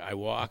everywhere. I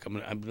walk.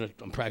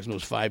 I'm practicing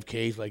those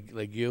 5Ks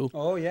like you.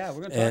 Oh yeah,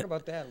 we're gonna talk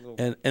about that a little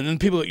bit. And then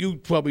people that you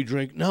probably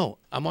drink. No,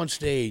 I'm on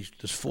stage.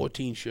 There's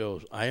 14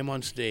 shows. I am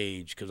on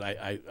stage because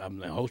I'm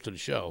the host of the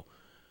show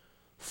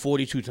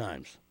 42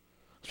 times.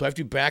 So I have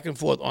to be back and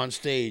forth on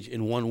stage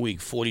in 1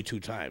 week 42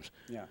 times.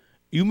 Yeah.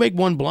 You make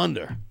one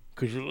blunder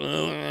because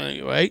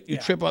right? You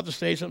trip off the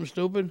stage something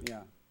stupid.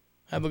 Yeah.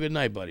 Have a good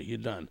night, buddy. You're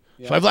done.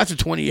 Yeah. So I've lasted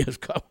 20 years.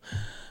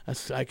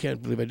 I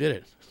can't believe I did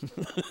it.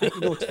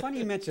 It's funny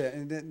you mention,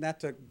 and not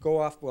to go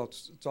off, well,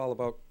 it's all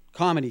about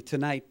comedy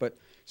tonight, but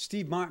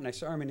Steve Martin, I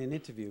saw him in an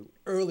interview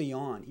early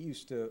on. He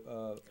used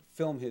to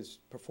film his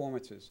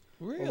performances.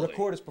 Really? Or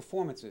record his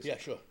performances. Yeah,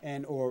 sure.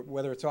 Or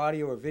whether it's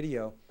audio or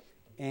video.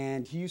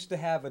 And he used to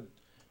have a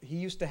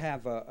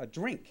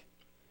drink.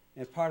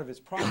 And as part of his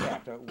prop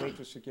act, a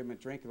waitress would give him a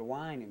drink of the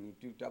wine, and he'd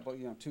do double,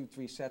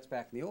 2-3 sets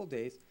back in the old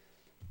days.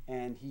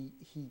 And he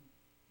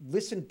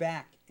listened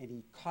back, and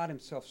he caught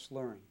himself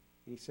slurring.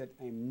 And he said,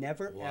 I'm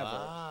never,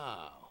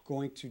 ever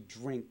going to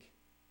drink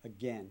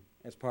again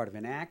as part of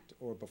an act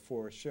or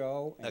before a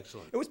show. And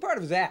excellent. It was part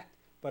of his act,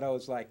 but I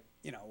was like,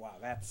 wow,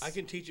 that's... I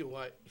can teach you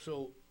why.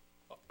 So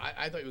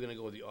I thought you were going to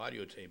go with the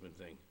audio taping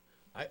thing.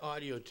 I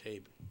audio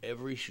tape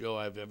every show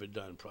I've ever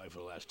done probably for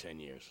the last 10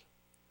 years.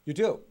 You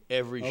do?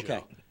 Every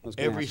Okay. show.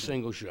 Every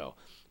single show.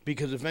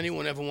 Because if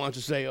anyone ever wants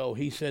to say, oh,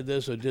 he said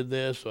this or did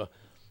this, or,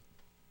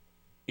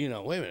 wait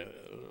a minute,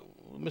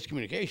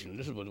 miscommunication.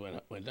 This is what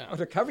went down. Oh,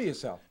 to cover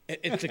yourself.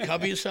 It's to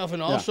cover yourself,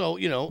 and also,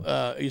 you're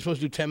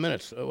supposed to do 10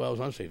 minutes. Well, I was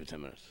on stage for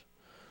 10 minutes.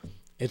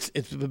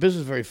 The business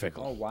is very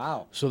fickle. Oh,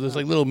 wow. So there's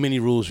like little mini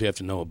rules you have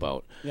to know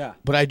about. Yeah.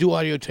 But I do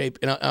audio tape,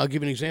 and I'll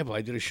give you an example.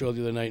 I did a show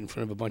the other night in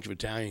front of a bunch of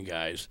Italian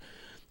guys,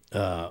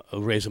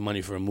 raising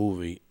money for a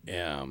movie,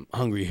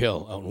 Hungry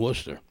Hill, out in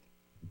Worcester.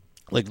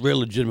 Like real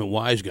legitimate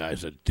wise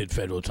guys that did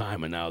federal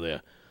time, and now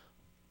they're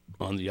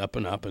on the up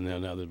and up, and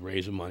now they're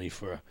raising money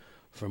for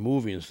a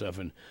movie and stuff.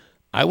 And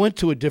I went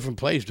to a different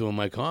place doing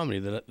my comedy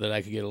that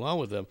I could get along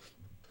with them.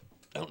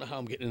 I don't know how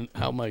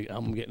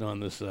I'm getting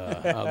on this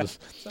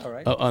all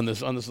right. on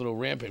this little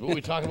rampage. What were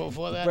we talking about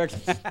before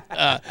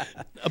that?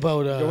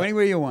 About Go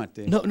anywhere you want,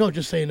 Dave. no,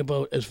 just saying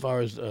about as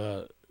far as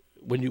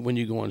when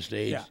you go on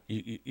stage, Yeah.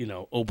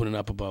 you opening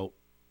up about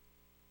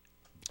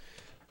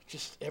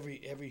just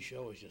every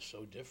show is just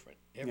so different.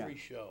 Every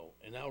show,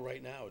 and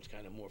right now it's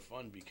kind of more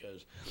fun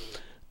because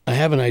I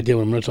have an idea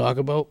what I'm going to talk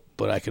about,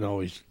 but I can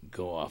always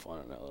go off on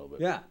it a little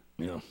bit. Yeah.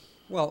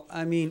 Well,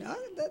 I mean,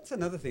 that's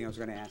another thing I was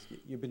going to ask you.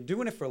 You've been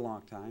doing it for a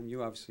long time.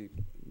 You obviously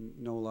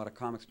know a lot of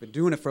comics, but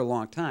doing it for a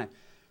long time.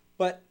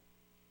 But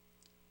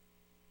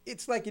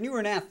it's like, and you were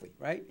an athlete,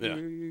 right? Yeah.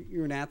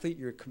 You're an athlete.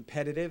 You're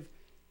competitive.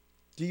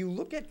 Do you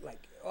look at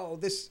like,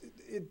 does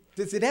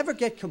it ever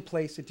get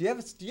complacent? Do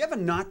you ever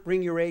not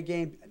bring your A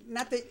game?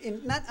 Not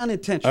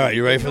unintentionally. all right,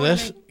 you ready for know what I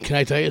this? mean? Can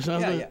I tell you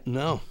something? Yeah.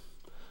 No.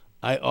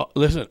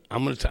 Listen.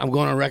 I'm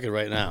going on record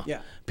right now.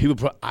 Yeah.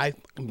 I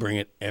can bring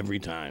it every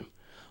time,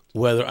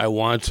 whether I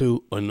want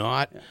to or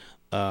not.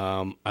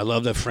 Yeah. I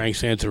love that Frank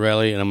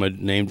Santarelli, and I'm gonna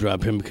name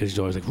drop him because he's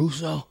always like,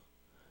 Russo,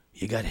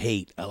 you got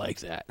hate. I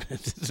like that.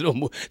 It's no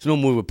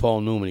movie with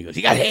Paul Newman. He goes,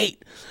 you got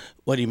hate.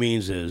 What he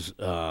means is,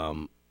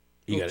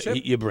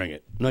 you bring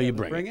it. No, you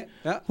bring it.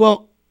 Yeah.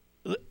 Well,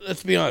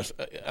 let's be honest.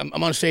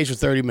 I'm on stage for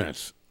 30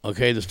 minutes.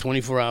 Okay, there's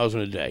 24 hours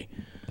in a day.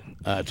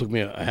 It took me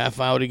a half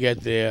hour to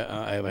get there.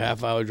 I have a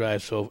half hour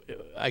drive, so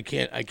I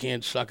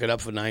can't suck it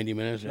up for 90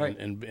 minutes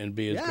and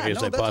be as great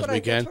as I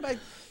possibly can. That's what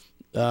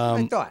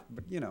I thought,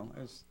 but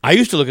I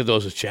used to look at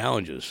those as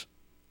challenges.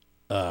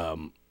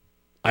 I'll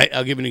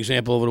give you an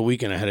example. Over the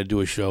weekend, I had to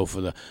do a show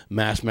for the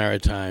Mass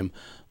Maritime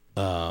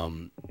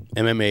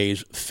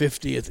MMA's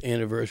 50th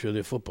anniversary of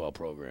their football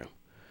program.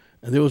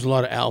 And there was a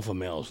lot of alpha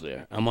males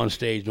there. I'm on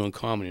stage doing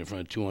comedy in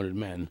front of 200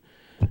 men.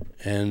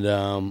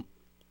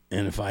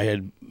 And if I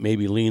had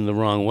maybe leaned the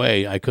wrong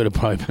way, I could have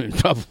probably been in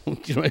trouble. Do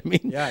you know what I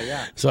mean?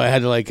 Yeah. So I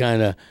had to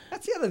kind of...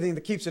 That's the other thing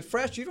that keeps it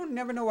fresh. You don't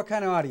never know what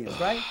kind of audience,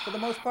 right? For the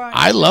most part.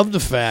 I love the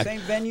fact... Same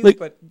venue,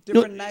 but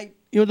different night.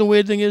 You know the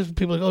weird thing is?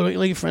 People are like, oh,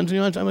 like your friends in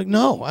the audience? I'm like,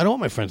 no, I don't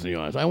want my friends in the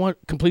audience. I want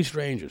complete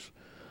strangers.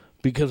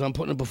 Because I'm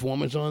putting a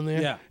performance on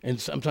there. Yeah.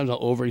 And sometimes I'll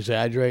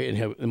over-exaggerate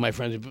and my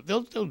friends,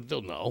 they'll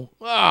know.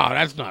 Oh,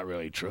 that's not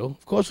really true.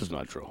 Of course it's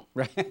not true.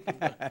 Right.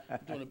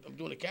 I'm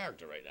doing a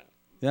character right now.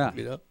 Yeah.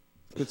 You know?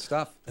 Good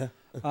stuff.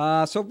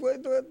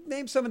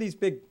 Name some of these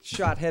big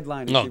shot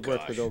headliners you've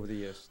worked with over the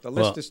years. The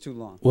list is too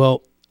long.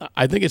 Well,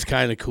 I think it's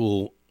kind of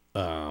cool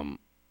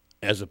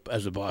as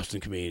a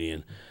Boston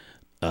comedian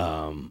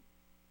to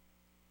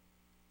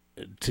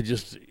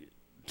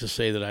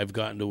say that I've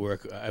gotten to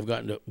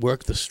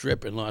work the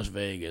Strip in Las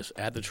Vegas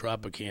at the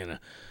Tropicana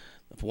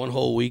for one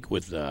whole week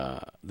with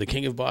the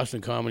King of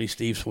Boston comedy,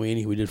 Steve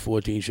Sweeney. We did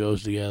 14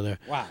 shows together.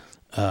 Wow.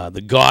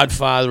 The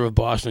Godfather of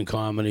Boston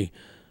comedy,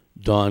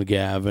 Don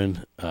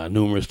Gavin,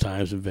 numerous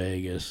times in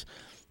Vegas.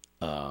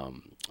 The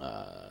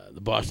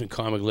Boston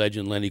comic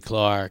legend, Lenny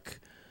Clark,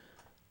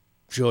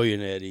 Joe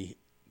Yannetti,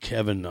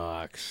 Kevin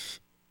Knox.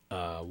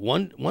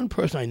 One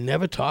person I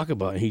never talk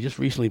about, and he just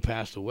recently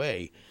passed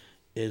away,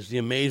 is the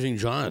Amazing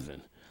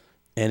Jonathan.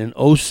 And in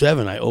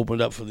 2007, I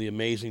opened up for the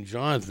Amazing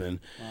Jonathan,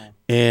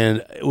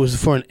 and it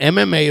was for an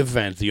MMA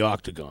event, the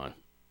Octagon,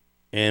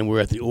 and we're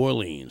at the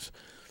Orleans.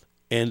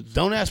 And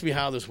don't ask me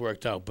how this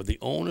worked out, but the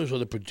owners or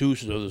the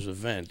producers of this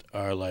event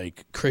are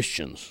like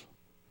Christians,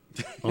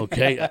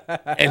 okay?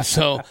 And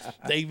so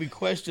they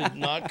requested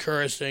not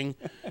cursing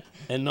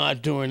and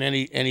not doing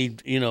any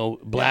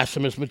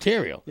blasphemous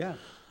material. Yeah.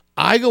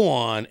 I go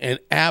on and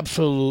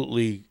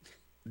absolutely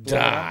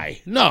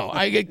die. No,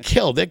 I get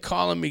killed. They're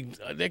calling me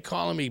names.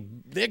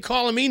 They're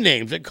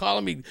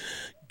calling me,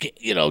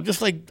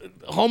 just like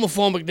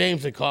homophobic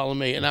names. They're calling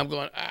me, and I'm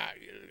going,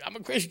 I'm a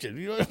Christian.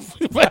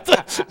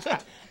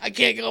 I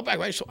can't go back,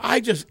 right? So I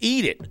just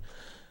eat it.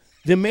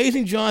 The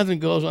Amazing Jonathan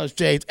goes on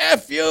stage.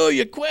 F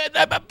you quit.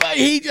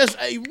 He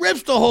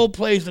rips the whole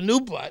place, the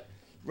new butt,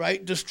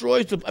 right?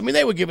 Destroys the. I mean,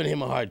 they were giving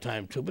him a hard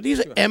time too, but these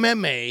are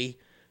MMA,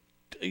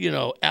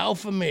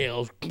 alpha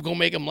males. Go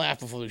make them laugh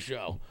before the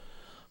show.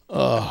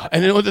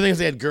 And then one of the things,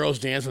 they had girls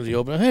dancing at the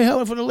opening. Hey, how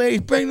about for the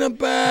ladies? Bring them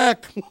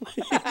back.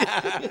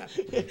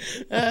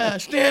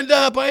 Stand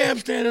up. I am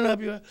standing up.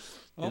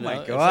 Oh,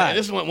 my God.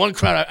 This is one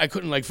crowd I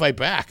couldn't, fight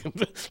back.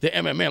 The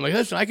MMA. I'm like,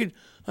 listen, I can't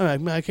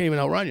even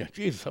outrun you.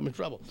 Jesus, I'm in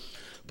trouble.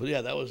 But, yeah,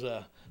 that was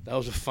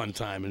a fun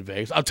time in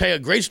Vegas. I'll tell you a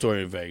great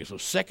story in Vegas. So,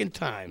 second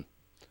time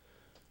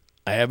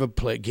I ever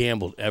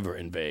gambled ever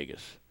in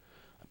Vegas.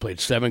 I played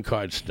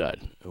 7-card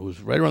stud. It was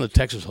right around the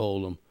Texas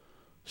Hold'em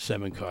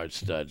 7-card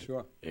stud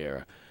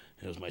era.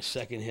 It was my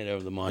second hit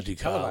of the Monte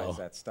Carlo. Televised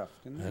that stuff,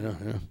 didn't it? I know,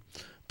 yeah.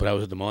 But I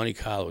was at the Monte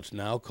Carlo. It's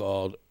now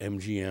called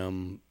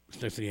MGM. It's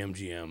next to the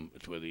MGM.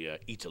 It's where the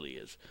Italy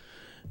is.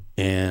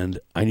 And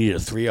I needed a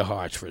 3 of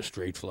hearts for a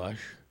straight flush.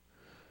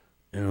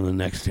 And on the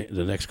next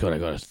card, I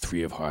got a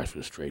 3 of hearts for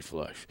a straight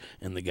flush.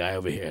 And the guy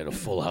over here had a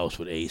full house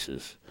with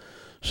aces.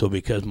 So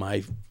because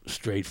my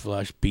straight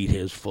flush beat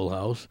his full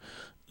house,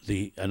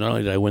 not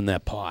only did I win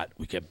that pot,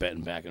 we kept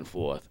betting back and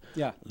forth.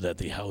 Yeah. That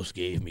the house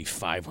gave me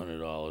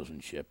 $500 in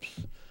chips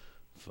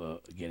for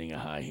getting a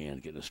high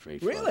hand, getting a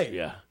straight flush. Really?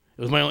 Yeah.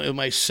 It was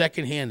my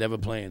second hand ever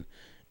playing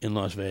in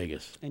Las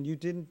Vegas. And you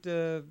didn't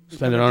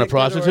spend it on a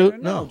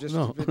prostitute? No.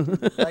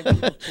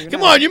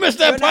 Come on, you missed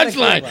that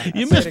punchline.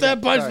 You missed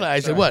that punchline. I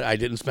said, what? I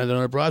didn't spend it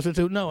on a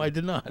prostitute? No, I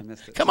did not.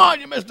 Come on,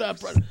 you missed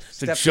that punchline.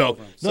 It's a joke.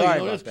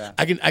 Sorry about that.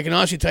 I can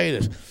honestly tell you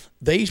this.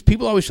 These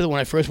people always said when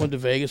I first went to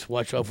Vegas,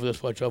 watch out for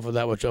this, watch out for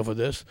that, watch out for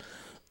this.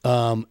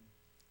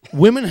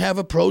 Women have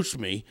approached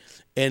me,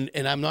 and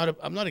I'm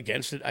not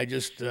against it. I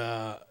just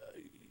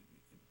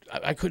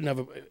I couldn't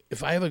have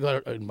if I ever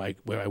got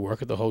where I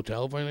work at the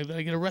hotel, I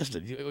get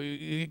arrested.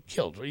 You get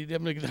killed, or you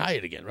never get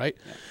hired again, right?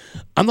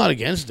 Yeah. I'm not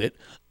against it.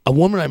 I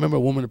remember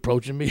a woman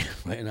approaching me,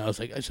 right, and I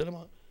said,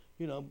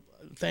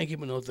 thank you,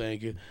 but no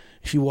thank you.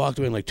 She walked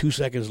away, and 2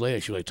 seconds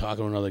later, she was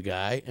talking to another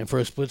guy, and for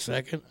a split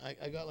second,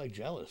 I got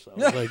jealous. I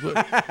was like, what?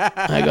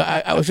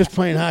 I was just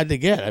playing hard to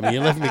get. I mean, you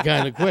left me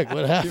kind of quick.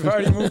 What happened? You've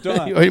already moved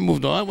on. You already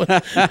moved on?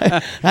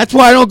 That's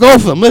why I don't go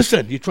for them.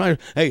 Listen, you're trying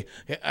to,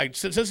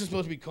 since it's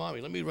supposed to be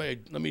comedy, let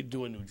me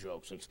do a new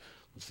joke. Let's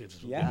see if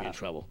this will get me in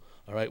trouble.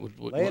 All right?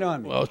 Lay it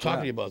on me. Well, I was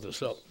talking to you about this.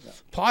 So,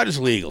 pot is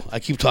legal. I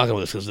keep talking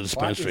about this because of the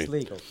dispensary. Pot is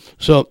legal.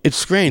 So, it's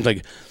strange.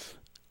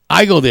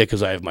 I go there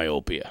because I have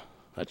myopia.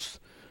 That's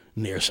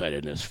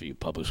nearsightedness for you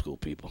public school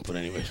people. But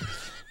anyways,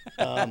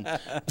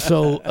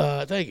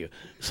 thank you.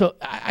 So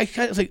I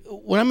kind of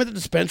when I'm at the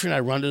dispensary and I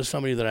run into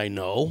somebody that I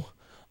know,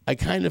 I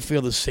kind of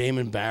feel the same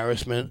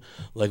embarrassment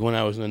like when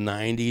I was in the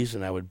 90s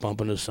and I would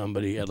bump into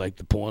somebody at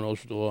the porno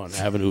store on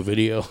Avenue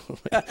Video.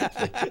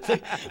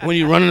 When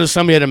you run into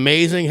somebody at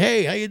Amazing,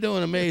 hey, how you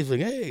doing,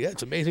 Amazing? Hey,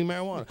 that's Amazing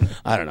Marijuana.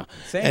 I don't know.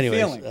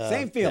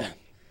 Same feeling.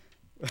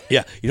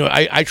 Yeah,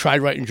 I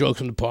tried writing jokes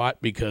in the pot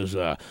because,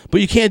 but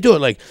you can't do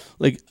it.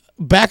 Like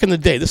back in the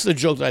day, this is a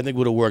joke that I think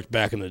would have worked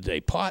back in the day.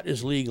 Pot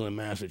is legal in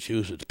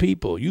Massachusetts.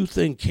 People, you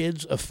think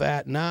kids are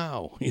fat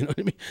now? You know what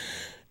I mean?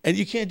 And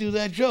you can't do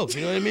that joke.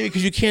 You know what I mean?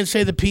 Because you can't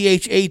say the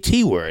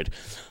PHAT word.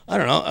 I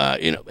don't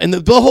know. And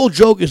the whole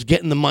joke is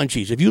getting the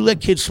munchies. If you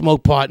let kids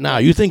smoke pot now,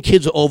 you think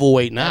kids are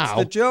overweight now. That's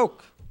the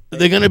joke.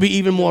 They're going to be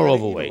even more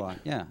overweight.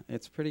 Yeah,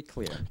 it's pretty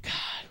clear. God.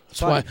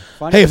 Funny.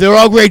 Hey, if they were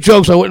all great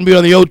jokes, I wouldn't be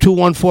on the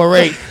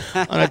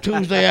 02148 on a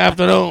Tuesday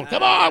afternoon.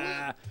 Come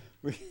on.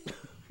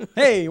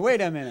 Hey,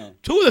 wait a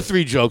minute. 2 of the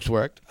 3 jokes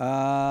worked.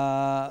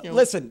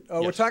 Listen,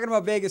 we're yes. talking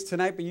about Vegas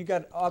tonight, but you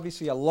got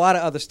obviously a lot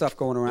of other stuff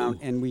going around,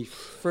 and we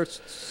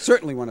first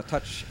certainly want to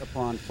touch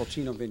upon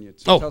Fulcino Vineyard.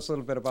 So tell us a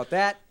little bit about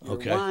that, your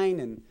wine,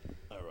 and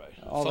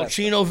all that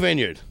Fulcino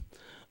Vineyard,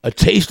 a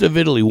taste of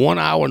Italy, 1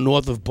 hour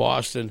north of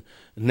Boston,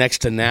 next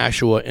to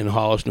Nashua in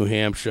Hollis, New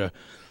Hampshire.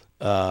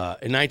 In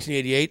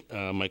 1988,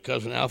 my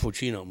cousin Al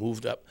Fulcino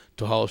moved up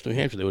to Hollis, New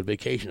Hampshire. They would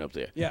vacation up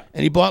there. Yeah.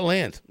 And he bought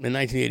land in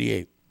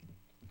 1988.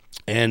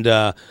 And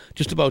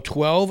just about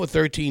 12 or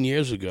 13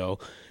 years ago,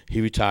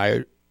 he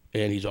retired,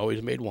 and he's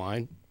always made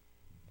wine.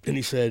 And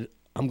he said,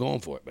 I'm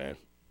going for it, man.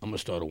 I'm going to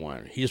start a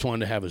winery. He just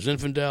wanted to have a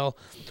Zinfandel,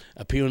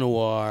 a Pinot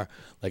Noir,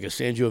 like a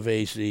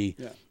Sangiovese,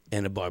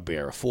 and a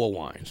Barbera, 4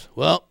 wines.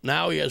 Well,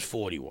 now he has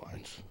 40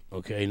 wines.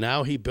 Okay,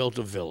 now he built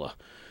a villa.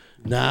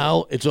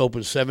 Now it's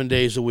open 7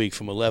 days a week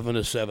from 11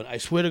 to 7. I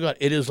swear to God,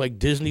 it is like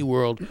Disney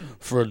World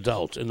for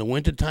adults. In the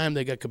wintertime,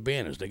 they got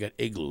cabanas, they got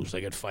igloos,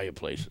 they got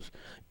fireplaces.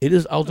 It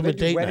is ultimate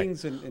date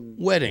weddings night. and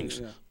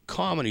Weddings,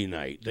 comedy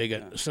night. They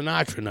got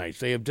Sinatra nights.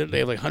 They have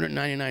like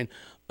 199.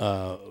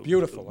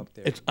 beautiful up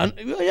there. It's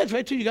that's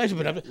right too. You guys have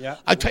been up there. Yeah.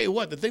 I'll tell you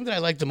what. The thing that I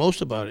like the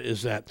most about it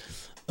is that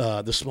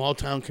the small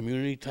town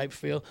community type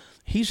feel.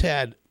 He's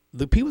had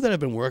the people that have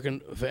been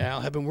working for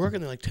Al have been working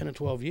there like 10 or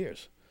 12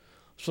 years.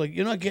 So like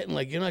you're not getting.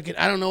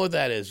 I don't know what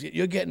that is.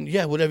 You're getting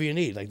whatever you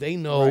need. Like they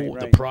know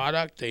the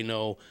product. They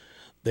know.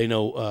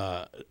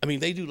 I mean,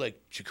 they do like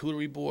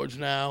charcuterie boards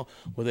now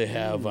where they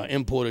have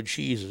imported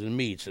cheeses and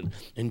meats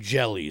and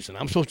jellies. And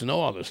I'm supposed to know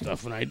all this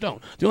stuff, and I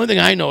don't. The only thing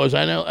I know is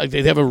like,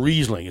 they have a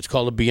Riesling. It's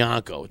called a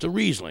Bianco. It's a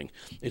Riesling.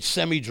 It's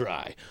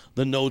semi-dry.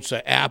 The notes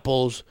are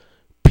apples,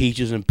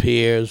 peaches, and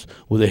pears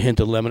with a hint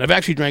of lemon. I've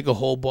actually drank a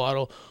whole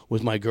bottle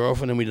with my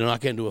girlfriend, and we did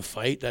not get into a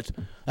fight. That's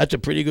a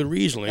pretty good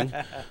Riesling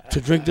to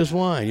drink this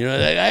wine. You know,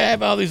 I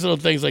have all these little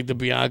things like the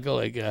Bianco,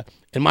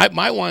 and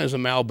my wine is a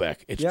Malbec.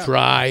 It's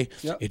dry,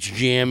 it's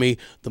jammy.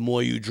 The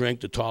more you drink,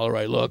 the taller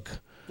I look.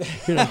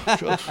 You know,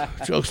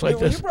 jokes like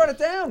this. You brought it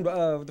down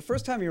the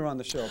first time you were on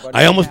the show.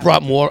 I almost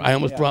brought more. I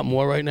almost brought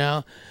more right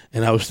now,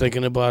 and I was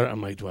thinking about it.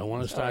 I'm like, do I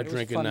want to start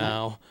drinking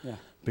now? Yeah.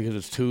 Because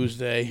it's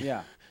Tuesday.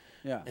 Yeah.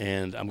 Yeah.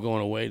 And I'm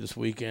going away this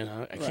weekend.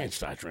 I can't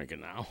start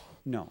drinking now.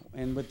 No.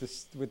 And with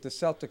the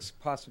Celtics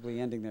possibly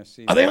ending their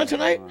season. Are they on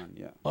tonight?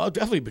 Yeah. Well, I'll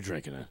definitely be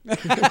drinking it.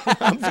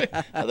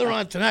 They're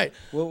on tonight.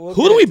 We'll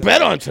Who do we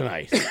bet on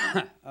tonight?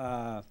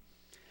 I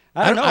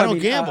don't know. I don't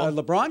gamble.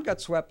 LeBron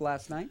got swept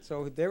last night,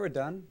 so they were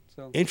done.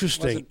 So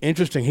Interesting.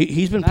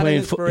 He's been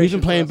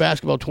playing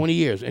basketball 20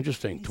 years.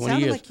 Interesting. 20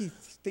 years. Like he's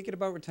thinking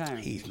about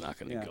retiring. He's not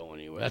going to go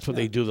anywhere. That's what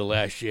they do the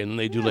last year, and then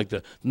they do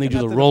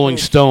the Rolling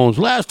Stones.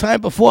 Last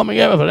time performing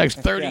ever for the next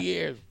 30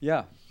 years.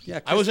 Yeah. Yeah.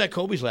 I was at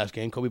Kobe's last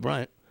game, Kobe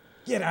Bryant.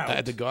 Get out.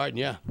 At the Garden,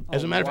 yeah.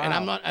 As a matter of fact,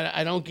 and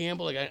I don't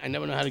gamble. Like I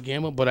never know how to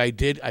gamble, but I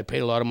did. I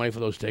paid a lot of money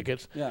for those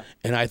tickets. Yeah.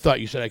 And I thought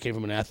you said I came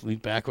from an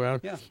athlete background.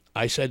 Yeah.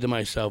 I said to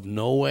myself,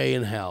 no way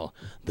in hell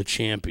the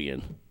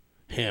champion,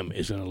 him,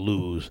 is going to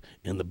lose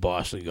in the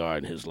Boston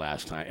Garden his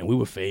last time. And we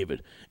were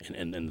favored,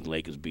 and the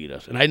Lakers beat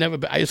us. And I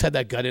just had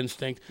that gut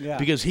instinct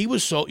because he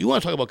was so. You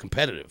want to talk about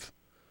competitive?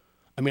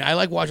 I mean, I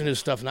like watching his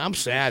stuff, and I'm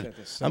sad.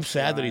 I'm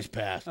sad that he's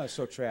passed. Oh,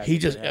 so tragic. He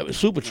just it was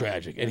super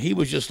tragic, and he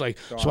was just like.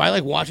 So I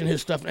like watching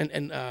his stuff,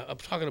 and I'm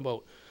talking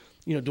about,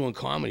 doing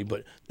comedy,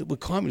 but with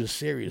comedy, the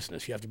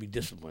seriousness, you have to be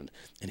disciplined.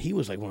 And he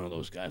was like one of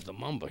those guys, the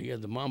Mamba. He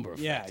had the Mamba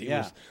effect.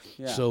 Yeah.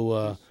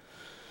 So.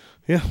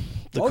 Yeah,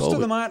 most of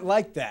them aren't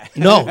like that.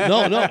 No.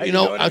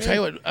 I'll tell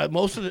you what.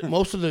 Most of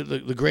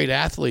the great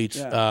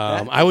athletes.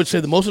 I would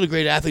say most of the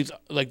great athletes,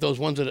 like those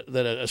ones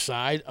that are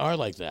aside, are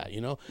like that.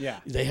 Yeah.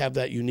 They have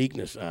that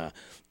uniqueness.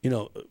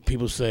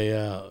 People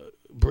say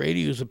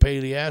Brady was a pain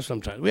in the ass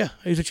sometimes. Yeah,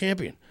 he's a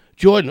champion.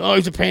 Jordan,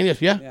 he's a pain in the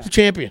ass. Yeah, he's a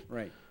champion.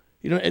 Right.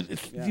 You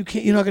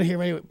can't. You're not going to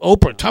hear any.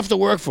 Oprah, tough to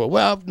work for.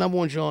 Well,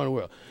 #1 show in the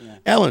world. Yeah.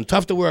 Ellen,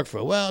 tough to work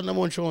for. Well,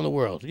 #1 show in the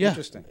world. Yeah.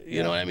 Interesting.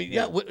 You know what I mean?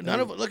 Yeah. None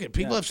of look at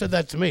people have said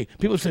that to me.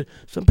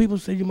 Some people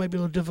say you might be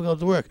a little difficult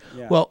to work.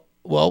 Yeah.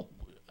 Well,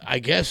 I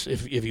guess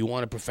if you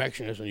want a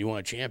perfectionist and you want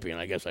a champion,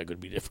 I guess I could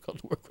be difficult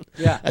to work with.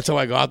 Yeah. That's how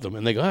I got them,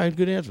 and they go, all right,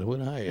 good answer.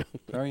 We'll hire you.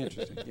 Very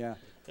interesting. Yeah.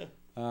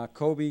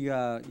 Kobe,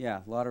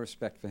 a lot of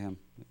respect for him.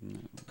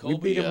 We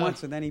beat him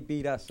once, and then he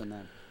beat us in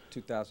that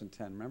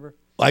 2010. Remember?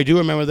 I do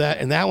remember that,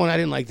 and that one I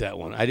didn't like that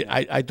one.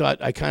 I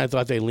kind of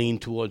thought they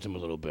leaned towards him a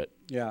little bit.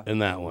 Yeah. In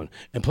that one,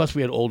 and plus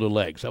we had older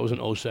legs. That was in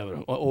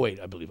 07, 08,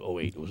 I believe.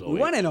 08. It was 08. We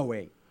won in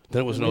 08.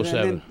 Then it was in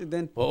 07.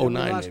 Then 09, we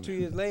lost maybe. 2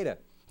 years later.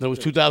 Then it was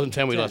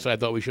 2010 we lost. So I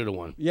thought we should have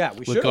won. Yeah,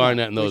 we should with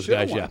Garnett and those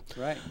guys. Yeah.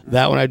 Right.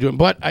 That one I do.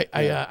 But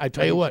I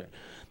tell you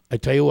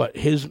what.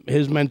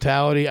 His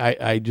mentality.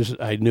 I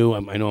know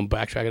I'm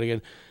backtracking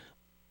again.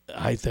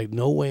 I think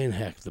no way in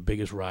heck the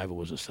biggest rival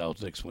was the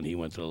Celtics when he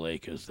went to the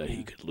Lakers that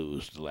he could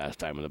lose the last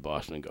time in the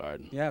Boston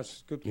Garden. Yeah,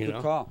 it's good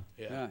call.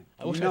 Yeah.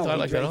 I wish I thought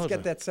like that all the time. He's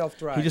got that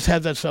self-drive. He just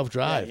had that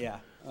self-drive. Yeah.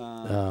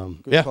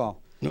 Good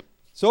call.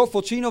 So,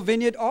 Fulcino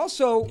Vineyard.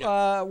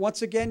 Also,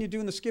 once again, you're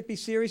doing the Skippy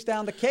series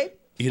down the Cape?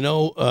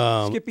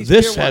 Skippy's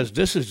this Pier 1. has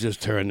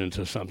just turned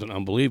into something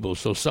unbelievable.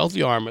 So South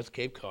Yarmouth,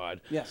 Cape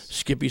Cod, Yes.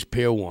 Skippy's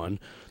Pier 1,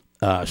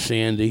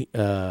 Sandy,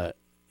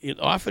 it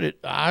offered it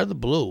out of the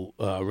blue.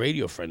 A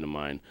radio friend of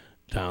mine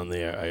down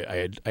there, I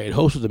had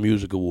hosted the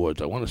music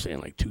awards, I want to say in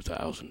like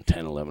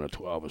 2010, 11, or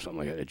 12 or something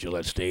like that at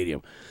Gillette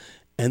Stadium.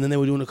 And then they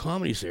were doing a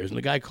comedy series, and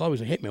the guy called me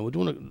and said, "Hey man, we're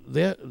doing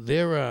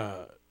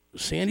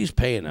Sandy's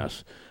paying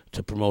us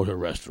to promote her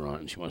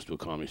restaurant, and she wants to do a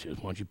comedy series.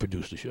 Why don't you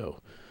produce the show?"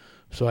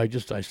 So I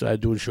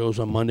started doing shows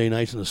on Monday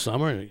nights in the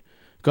summer, and it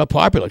got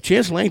popular.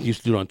 Chance Langton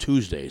used to do it on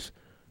Tuesdays,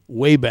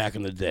 way back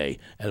in the day,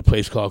 at a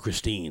place called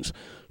Christine's.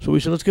 So we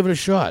said, let's give it a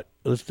shot.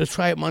 Let's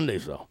try it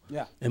Mondays, though.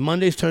 Yeah. And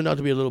Mondays turned out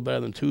to be a little better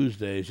than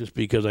Tuesdays, just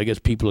because I guess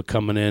people are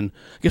coming in.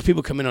 I guess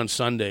people come in on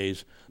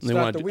Sundays, and they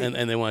want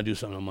to do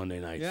something on Monday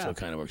nights. Yeah. So it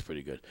kind of works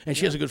pretty good. And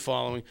she has a good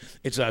following.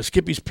 It's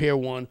Skippy's Pier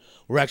 1.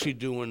 We're actually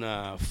doing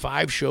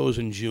 5 shows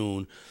in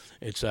June.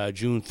 It's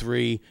June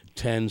 3,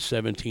 10,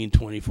 17,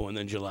 24, and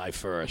then July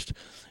 1st.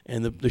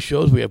 And the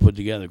shows we have put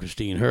together,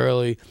 Christine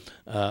Hurley,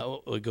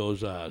 it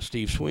goes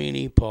Steve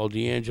Sweeney, Paul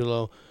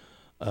D'Angelo,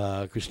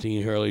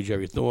 Christine Hurley,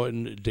 Jerry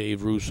Thornton,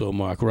 Dave Russo,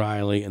 Mark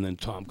Riley, and then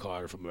Tom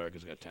Carter from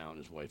America's Got Talent,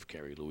 his wife,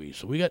 Carrie Louise.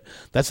 So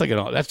that's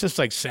just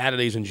like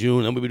Saturdays in June,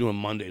 and then we'll be doing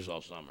Mondays all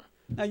summer.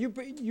 Now, you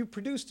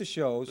produce the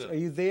shows. Are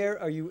you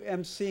there? Are you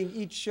emceeing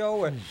each show?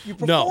 Or you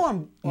No,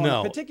 perform on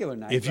no. a particular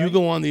night, If right? you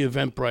go on the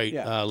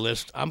Eventbrite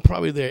list, I'm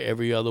probably there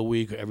every other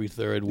week or every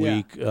third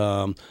week.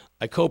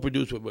 I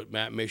co-produce with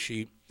Matt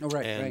Mishy. Oh,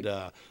 right, And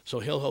right. so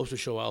he'll host a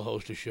show, I'll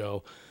host a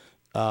show.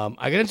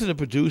 I got into the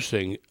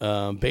producing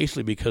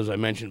basically because I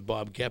mentioned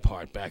Bob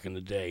Gephardt back in the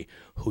day,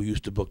 who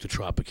used to book the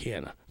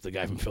Tropicana, the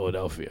guy from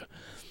Philadelphia.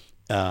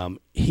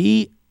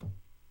 He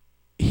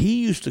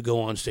used to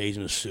go on stage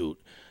in a suit.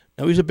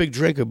 Now, he was a big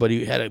drinker, but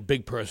he had a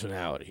big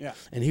personality. Yeah.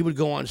 And he would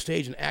go on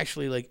stage and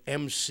actually, like,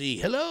 MC,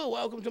 "Hello,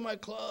 welcome to my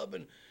club,"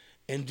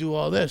 and do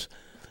all this.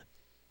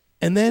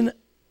 And then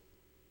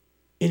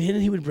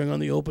he would bring on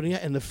the opening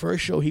act, and the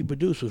first show he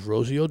produced was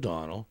Rosie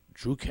O'Donnell,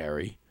 Drew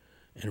Carey,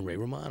 and Ray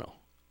Romano.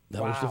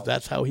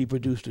 That's how he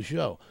produced the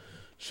show.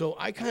 So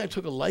I kind of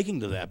took a liking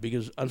to that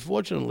because,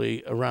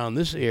 unfortunately, around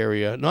this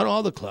area, not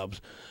all the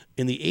clubs,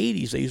 in the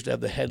 80s, they used to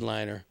have the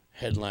headliner,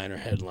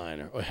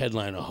 or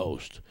headliner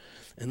host.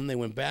 And then they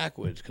went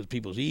backwards because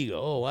people's ego.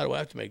 Oh, why do I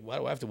have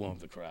to warm up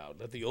the crowd?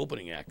 Let the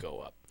opening act go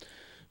up.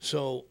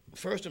 So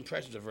first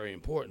impressions are very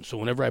important. So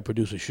whenever I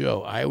produce a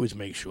show, I always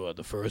make sure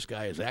the first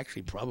guy is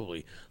actually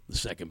probably the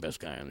second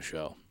best guy on the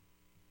show.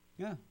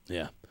 Yeah.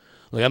 Yeah.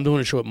 Like I'm doing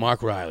a show with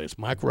Mark Riley. It's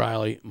Mark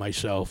Riley,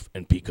 myself,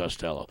 and Pete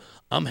Costello.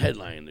 I'm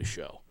headlining the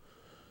show.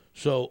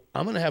 So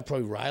I'm going to have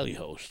probably Riley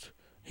host.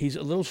 He's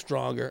a little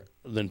stronger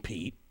than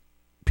Pete.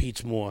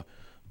 Pete's more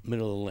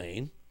middle of the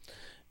lane.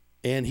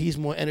 And he's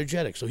more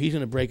energetic. So he's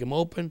going to break him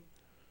open.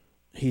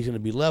 He's going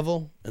to be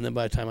level. And then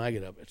by the time I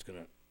get up, it's going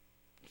to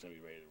be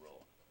ready to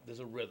roll. There's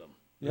a rhythm.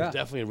 Yeah. There's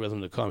definitely a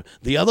rhythm to comedy.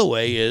 The other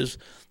way is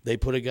they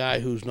put a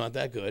guy who's not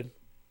that good,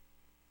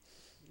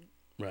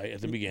 right, at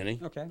the beginning.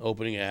 Okay.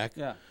 Opening act.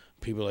 Yeah.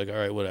 People are like, all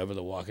right, whatever.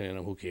 They're walking in,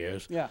 who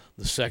cares? Yeah.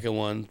 The second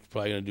one's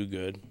probably going to do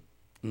good.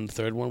 And the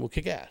third one will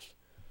kick ass.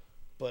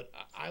 But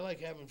I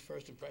like having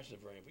first impressions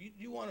of everything.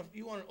 You want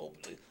an open.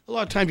 A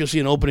lot of times you'll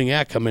see an opening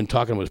act come in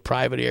talking about his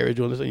private area,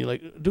 doing this, and you're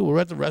like, dude, we're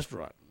at the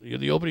restaurant. You're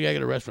the opening act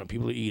at a restaurant.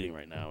 People are eating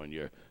right now, and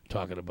you're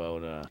talking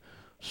about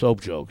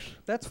soap jokes.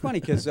 That's funny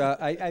because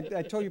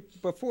I told you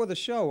before the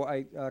show,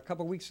 a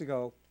couple of weeks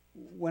ago,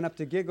 went up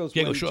to Giggles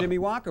when sure. Jimmy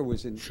Walker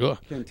was in Sure.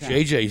 in town.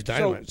 JJ's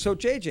Dynamite. So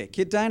JJ,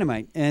 Kid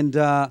Dynamite. And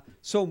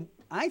so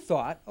I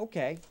thought,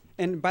 okay.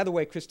 And by the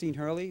way, Christine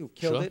Hurley, who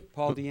killed Sure. it,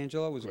 Paul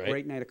D'Angelo, was a Great.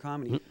 great night of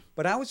comedy.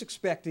 But I was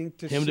expecting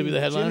to Him see to be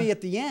the headliner? Jimmy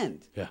at the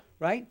end. Yeah.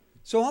 Right?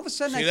 So all of a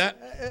sudden, See that?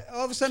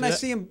 I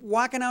see him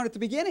walking out at the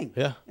beginning.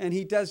 Yeah. And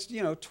he does,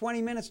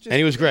 20 minutes just And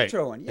he was great.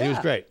 introing. And he was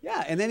great.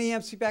 Yeah. And then he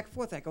MC back and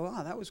forth. I go,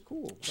 oh, that was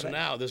cool. So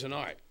now there's an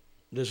art.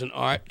 There's an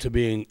art to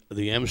being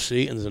the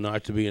MC, and there's an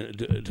art to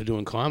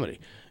doing comedy.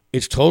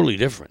 It's totally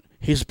different.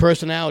 His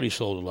personality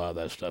sold a lot of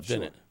that stuff,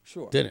 didn't it?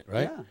 Sure. Didn't it,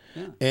 right?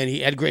 Yeah. And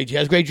he has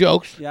great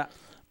jokes. Yeah.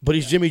 But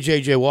he's Jimmy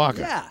J.J. Walker.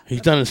 Yeah. He's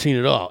done and seen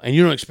it all. And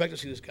you don't expect to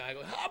see this guy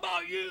go, how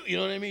about you? You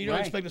know what I mean? You don't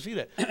Right. expect to see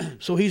that.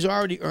 So he's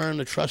already earned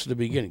the trust at the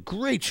beginning.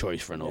 Great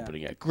choice for an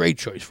opening act. Great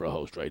choice for a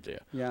host right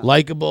there. Yeah.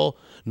 Likable,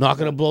 not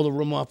going to blow the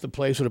room off the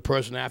place so the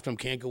person after him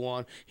can't go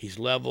on. He's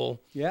level.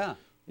 Yeah.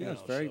 You Yeah,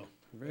 it's know, very, so-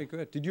 very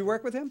good. Did you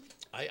work with him?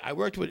 I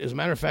worked with, as a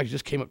matter of fact, he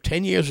just came up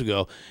 10 years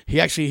ago. He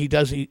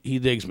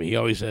digs me. He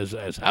always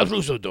says, how's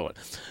Russo doing?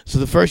 So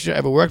the first year I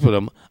ever worked with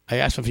him, I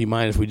asked him if he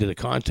minded if we did a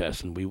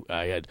contest, and we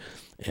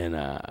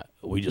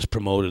just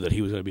promoted that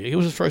he was going to be. He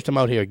was his first time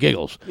out here at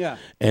Giggles. Yeah.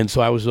 And so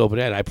I was open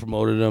ad. I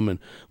promoted him, and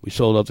we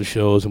sold out the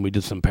shows, and we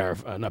did some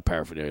not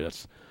paraphernalia.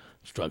 That's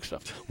drug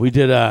stuff. We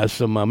did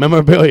some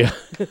memorabilia,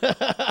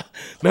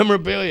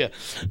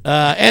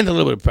 and a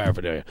little bit of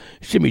paraphernalia.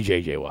 Jimmy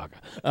J.J. Walker.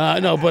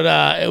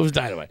 It was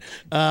Dynamite.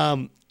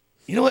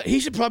 You know what? He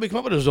should probably come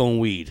up with his own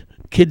weed.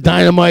 Kid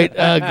Dynamite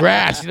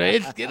grass.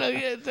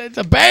 It's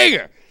a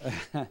banger. I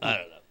don't know.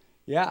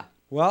 Yeah.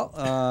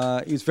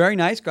 Well, he was very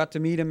nice. Got to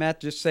meet him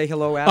at Just Say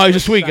Hello. Oh, he's a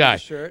sweet guy.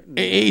 Shirt and,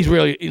 He's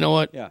really, you know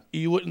what? Yeah.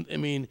 You wouldn't. I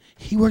mean,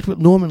 he worked with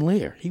Norman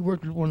Lear. He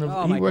worked with one of.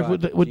 Oh, he my worked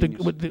God. with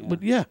the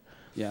Yeah.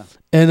 yeah.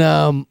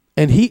 yeah.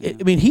 And he.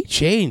 I mean, he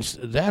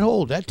changed that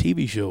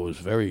TV show was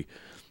very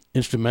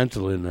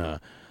instrumental in.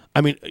 I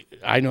mean,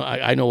 I know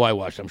I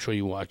watched it. I'm sure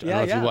you watched it. I don't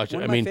know if you watched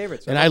One it. of my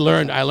favorites. And I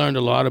learned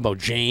a lot about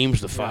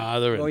James, the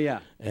father. And, Oh, yeah.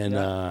 And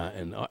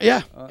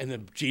Yeah. and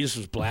then Jesus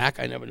was black.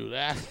 I never knew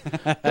that.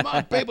 Come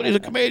on, people, these are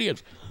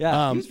comedians.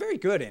 Yeah, he was very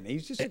good in it.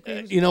 He's just.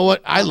 You know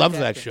what? I love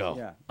that fantastic. show.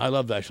 Yeah. I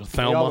love that show.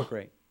 They all Thelma. were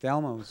great.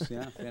 Thelma was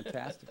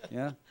fantastic.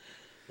 Yeah.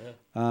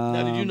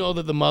 Now, did you know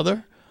that the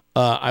mother,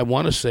 I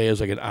want to say,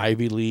 is like an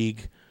Ivy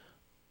League,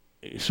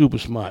 super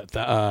smart,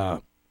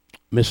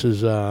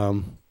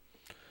 Mrs.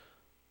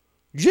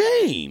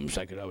 James?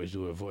 I could always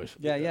do her voice.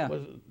 Yeah.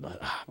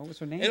 What was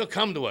her name? It'll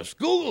come to us.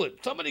 Google it.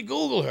 Somebody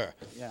Google her.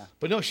 Yeah.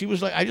 But no, she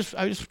was like, I just,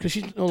 because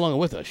she's no longer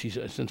with us. She's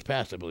since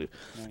passed, I believe.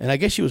 Right. And I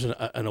guess she was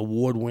an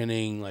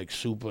award-winning, like,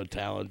 super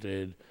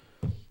talented.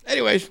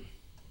 Anyways,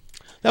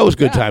 that was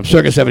good time.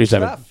 Circa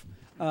 77. Stuff.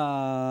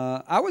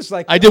 I was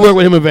like, I did work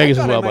with him in Vegas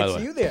as well, by the way. I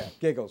see you there,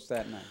 Giggles,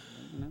 that night.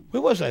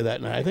 Where was I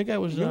that night? I think I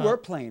was. You were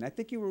playing. I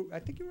think you were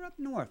up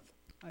north.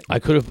 I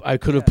could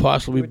have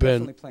possibly you were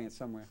been. Definitely playing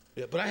somewhere.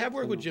 Yeah, but I have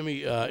worked with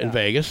Jimmy in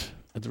Vegas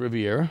at the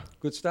Riviera.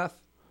 Good stuff.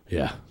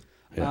 Yeah.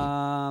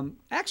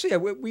 Actually,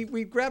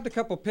 we grabbed a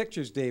couple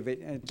pictures, David.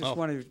 And just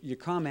wanted your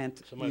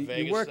comment. Some of my you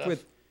Vegas worked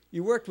stuff?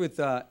 You worked with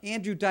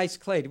Andrew Dice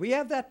Clay. Do we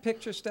have that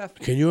picture, Steph?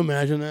 Can you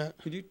imagine that?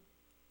 Could you?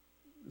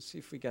 Let's see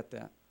if we got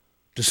that.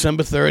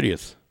 December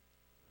 30th.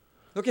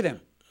 Look at him.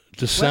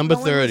 December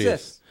when was 30th.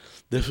 this?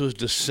 This was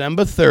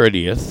December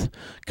 30th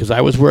because I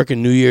was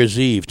working New Year's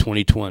Eve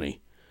 2020.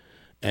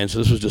 And so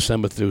this was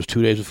December. It was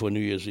 2 days before New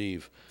Year's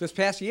Eve. This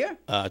past year?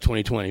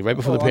 2020, right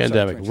before the I'm sorry,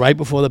 pandemic. 2020. Right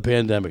before the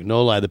pandemic.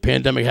 No lie. The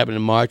pandemic happened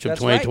in March of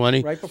That's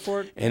 2020. Right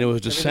before. And it was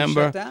everything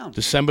shut down.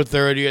 December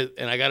 30th,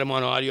 and I got him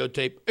on audio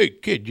tape. Hey,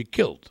 kid, you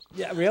killed.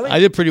 Yeah, really? I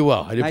did pretty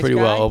well. Nice pretty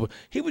guy? well.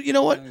 He was, you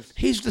know what?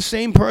 He's the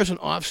same person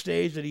off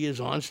stage that he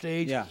is on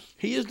stage. Yeah.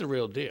 He is the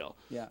real deal.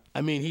 Yeah. I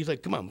mean, he's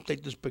like, come on,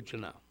 take this picture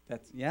now.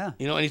 Yeah.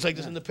 You know, and he's like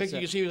this in the picture.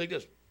 You can see him like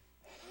this.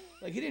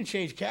 Like, he didn't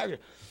change character.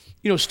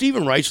 You know,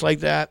 Stephen Wright's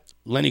like that.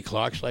 Lenny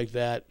Clark's like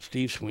that.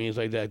 Steve Sweeney's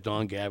like that.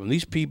 Don Gavin.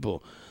 These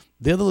people,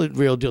 they're the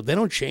real deal. They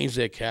don't change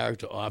their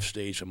character off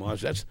stage from on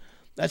stage.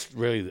 That's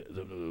really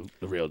the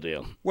real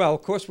deal. Well,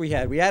 of course we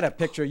had a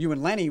picture of you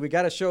and Lenny. We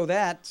got to show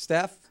that,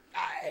 Steph.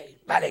 Hey,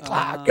 Lenny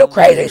Clark, you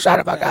crazy son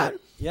of a gun.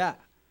 Yeah.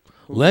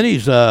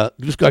 Lenny's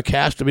just got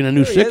cast to be in a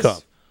new There he is.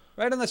 sitcom.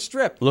 Right on the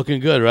strip. Looking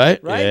good,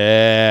 right? Right?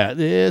 Yeah.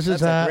 This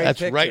That's is a great that's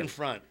picture. right in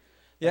front.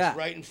 Yeah. That's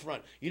right in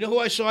front. You know who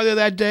I saw there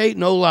that day?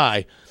 No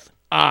lie.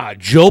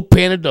 Joe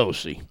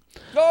Panadosi.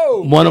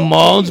 Oh, One of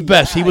Marlon's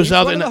best. He was he's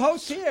out one in of the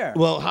hosts here.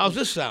 Well, how's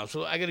this sound?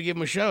 So I got to give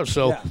him a shout out.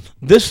 So Yeah.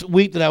 this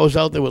week that I was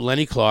out there with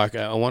Lenny Clark,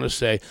 I want to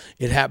say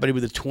it happened to be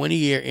the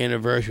 20-year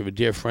anniversary of a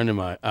dear friend of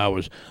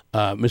ours,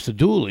 Mr.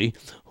 Dooley,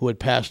 who had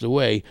passed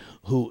away.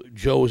 Who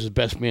Joe was his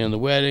best man in the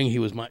wedding. He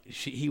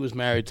was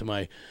married to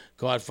my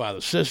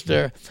godfather's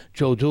sister,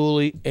 Joe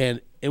Dooley, and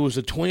it was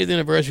the 20th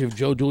anniversary of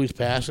Joe Dooley's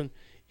passing.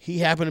 He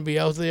happened to be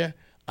out there.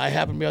 I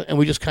happened to be out, and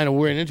we just kind of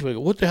went into it.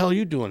 What the hell are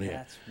you doing here?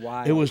 That's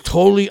wild. It was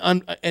totally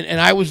and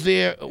I was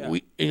there.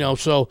 Yeah.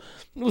 So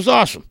it was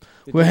awesome.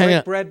 Did We're you hanging break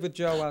out. bread with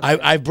Joe out there?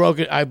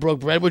 I broke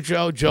bread with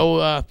Joe.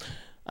 Joe,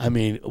 I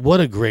mean,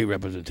 what a great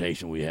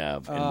representation we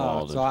have in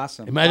Malden. It's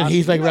awesome. Imagine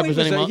he's like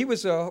representing. He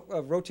was a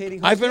rotating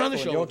host. I've been on the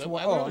for show.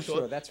 I'm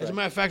sure. That's As a right.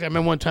 matter of fact, I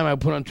remember one time I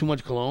put on too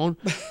much cologne.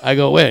 I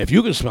go, wait, if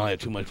you can smell it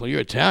too much, well, you're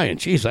Italian.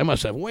 Jeez, I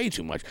must have way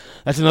too much.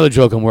 That's another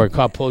joke I'm working.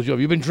 Cop pulls you up.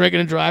 You been drinking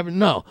and driving?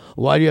 No.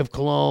 Why do you have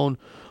cologne,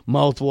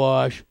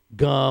 mouthwash,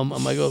 gum?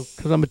 I'm like, oh,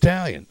 because I'm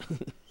Italian.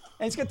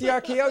 And he's got the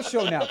RKO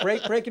show now.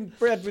 Breaking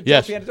bread with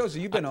Yes. Joe Piantosa.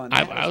 You've been on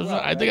that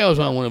I think I was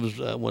on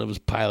one of his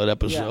pilot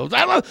episodes.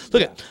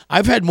 Yeah.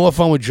 I've had more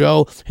fun with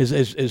Joe.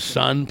 His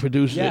son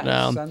produces it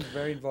now. His son's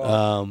very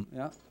involved.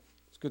 Yeah,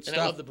 it's good And stuff.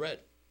 I love the bread.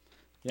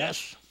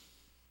 Yes.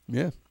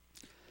 Yeah.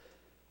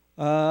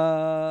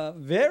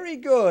 Very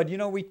good. You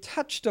know, we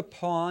touched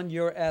upon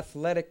your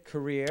athletic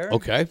career.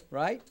 Okay.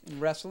 Right? In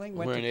wrestling.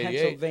 Went We're to in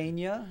 88.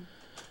 Pennsylvania.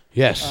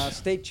 Yes.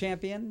 State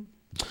champion.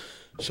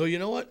 So you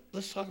know what?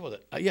 Let's talk about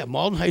it.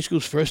 Malden High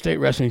School's first state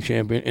wrestling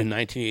champion in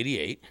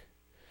 1988,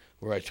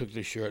 where I took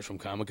the shirt from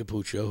Carmen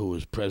Capuccio, who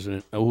was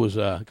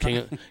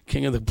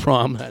king of the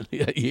prom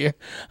that year.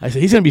 I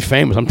said, he's going to be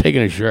famous. I'm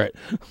taking his shirt.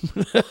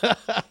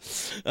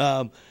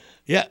 And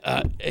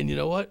you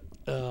know what?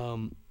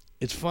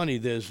 It's funny.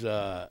 There's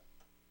the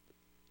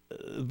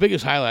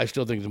biggest highlight I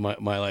still think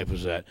of my life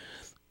was that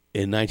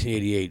in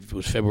 1988, it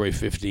was February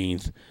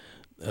 15th.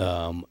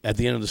 At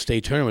the end of the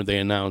state tournament, they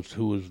announced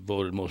who was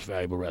voted most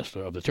valuable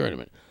wrestler of the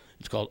tournament.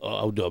 It's called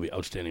OW,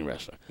 Outstanding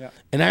Wrestler. Yeah.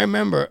 And I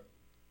remember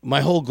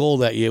my whole goal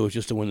that year was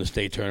just to win the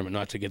state tournament,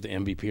 not to get the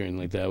MVP or anything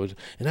like that.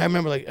 And I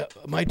remember,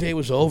 my day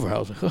was over. I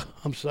was like,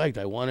 I'm psyched.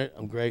 I won it.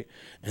 I'm great.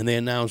 And they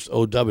announced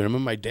OW. And I remember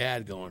my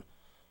dad going,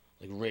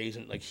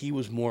 raising, he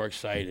was more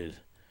excited.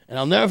 And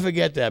I'll never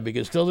forget that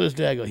because still to this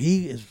day I go,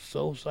 he is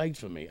so psyched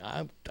for me.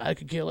 I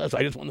could care less.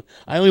 I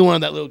only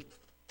wanted that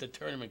the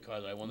tournament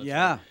card that I won. The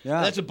tournament.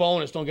 Yeah. That's a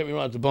bonus. Don't get me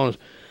wrong, it's a bonus.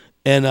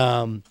 And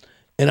I'll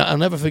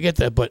never forget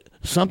that. But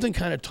something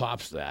kind of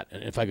tops that.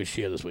 And if I could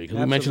share this week,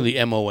 because we mentioned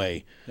the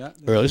MOA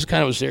earlier. This is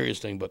kind of a serious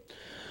thing, but.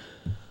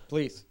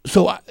 Please.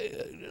 So,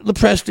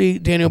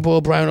 Lepresti, Danny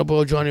O'Boyle, Brian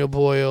O'Boyle, Johnny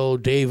O'Boyle,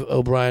 Dave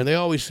O'Brien, they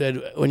always said,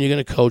 when you're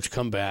going to coach,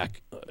 come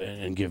back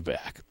and give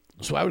back.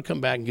 So I would come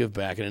back and give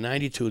back. And in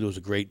 '92, there was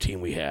a great team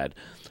we had.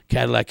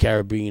 Cadillac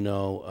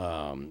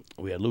Carabino,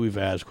 we had Louis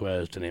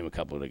Vasquez, to name a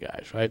couple of the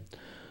guys, right?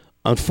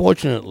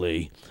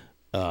 Unfortunately,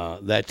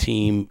 that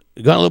team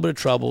got in a little bit of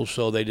trouble,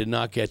 so they did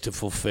not get to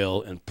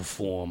fulfill and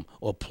perform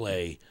or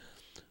play.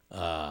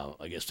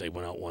 I guess they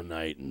went out one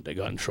night and they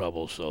got in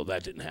trouble, so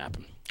that didn't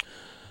happen.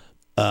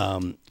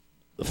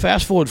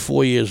 Fast forward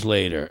 4 years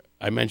later,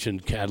 I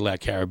mentioned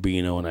Cadillac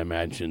Carabino and I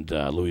mentioned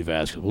Louis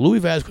Vasquez. Well, Louis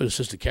Vasquez's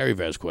sister, Carrie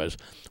Vasquez,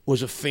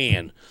 was a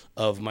fan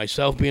of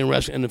myself being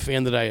wrestling and the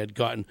fan that I had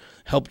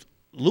helped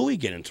Louis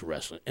get into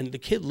wrestling. And the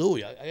kid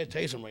Louis, I got to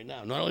tell you something right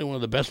now, not only one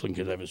of the best looking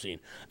kids I've ever seen,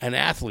 an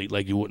athlete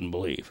like you wouldn't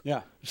believe.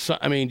 Yeah. So,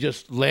 I mean,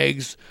 just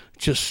legs,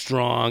 just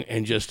strong,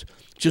 and just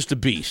a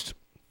beast.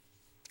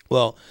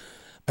 Well,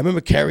 I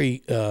remember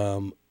Carrie,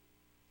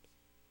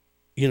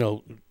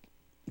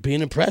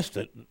 being impressed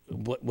at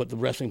what the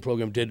wrestling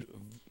program did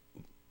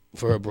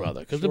for her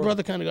brother, because the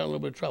brother kind of got in a little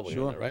bit of trouble,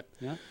 right?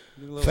 Yeah.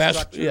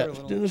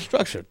 The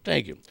structure.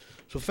 Thank you.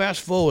 So fast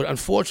forward.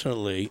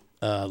 Unfortunately,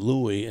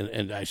 Louis,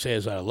 and I say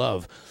as I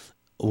love,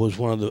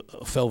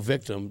 fell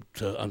victim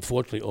to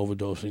unfortunately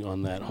overdosing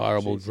on that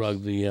horrible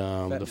drug, the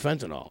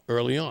fentanyl,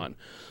 early on.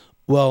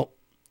 Well,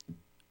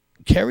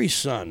 Kerry's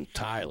son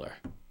Tyler.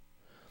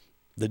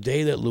 The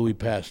day that Louis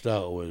passed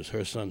out was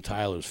her son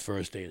Tyler's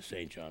first day at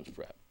St. John's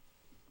Prep.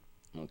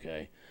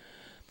 Okay.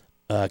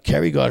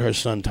 Kerry got her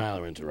son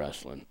Tyler into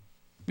wrestling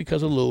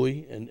because of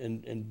Louis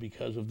and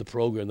because of the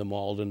program, the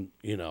Malden,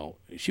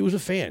 she was a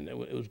fan. It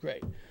was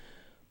great.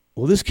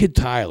 Well, this kid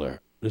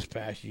Tyler, this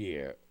past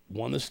year,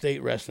 won the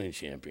state wrestling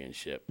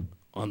championship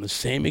on the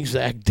same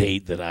exact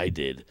date that I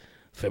did,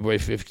 February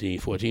 15,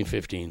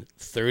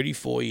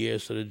 34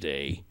 years to the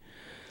day,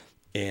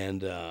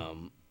 and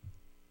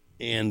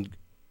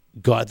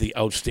got the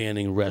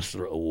Outstanding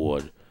Wrestler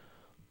Award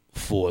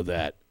for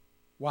that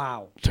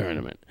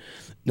tournament.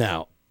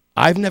 Now,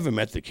 I've never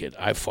met the kid.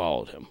 I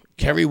followed him.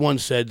 Kerry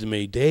once said to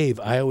me, Dave,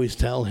 I always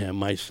tell him,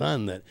 my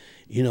son, that,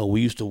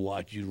 we used to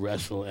watch you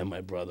wrestle and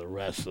my brother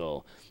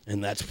wrestle,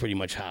 and that's pretty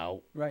much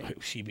how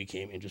she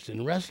became interested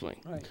in wrestling.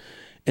 Right.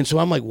 And so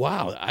I'm like,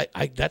 wow,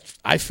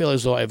 I feel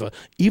as though I have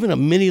even a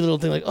mini little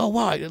thing like, oh,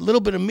 wow, a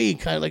little bit of me,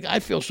 kind of like, I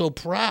feel so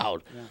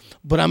proud. Yeah.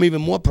 But I'm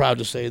even more proud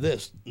to say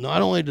this.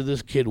 Not only did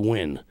this kid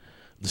win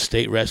the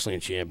state wrestling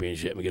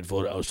championship and get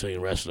voted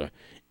Outstanding Wrestler,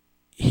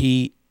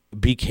 he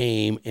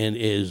became and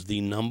is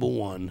the number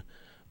one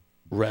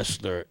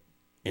wrestler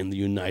in the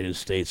United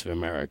States of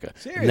America.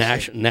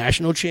 Seriously?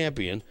 National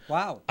champion.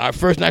 Wow. Our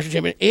first national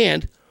champion.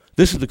 And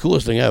this is the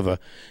coolest thing ever.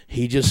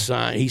 He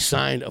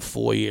signed a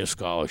 4-year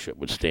scholarship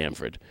with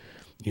Stanford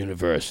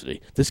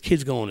University. This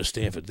kid's going to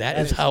Stanford. That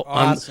is how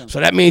awesome. So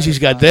that means he's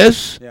got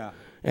this. Yeah.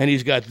 And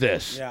he's got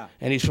this. Yeah.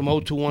 And he's from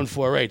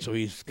 02148, so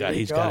he's got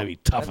to be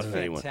tougher than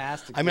anyone.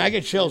 Fantastic. I mean, I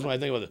get chills when I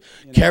think about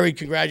this. Kerry,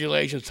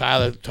 congratulations.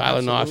 Tyler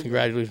Knox,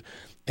 congratulations.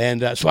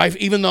 And so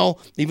even though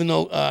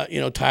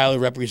Tyler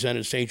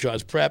represented St.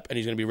 John's Prep and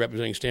he's going to be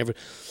representing Stanford,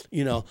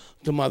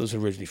 the mother's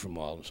originally from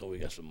Malden, so we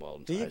got some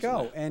Malden ties. There you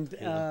go. And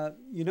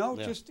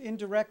just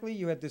indirectly,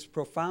 you had this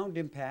profound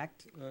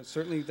impact.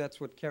 Certainly, that's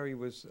what Kerry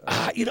was.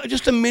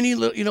 Just a mini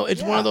little.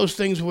 It's one of those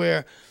things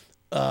where.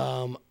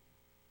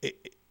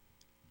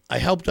 I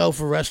helped out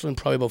for wrestling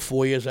probably about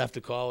 4 years after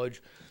college,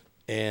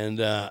 and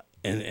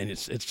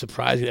it's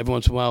surprising. Every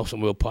once in a while,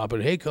 someone will pop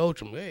in, hey,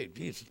 Coach. I'm like, hey,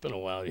 geez, it's been a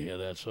while to hear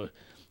that. So,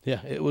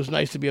 yeah, it was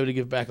nice to be able to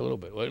give back a little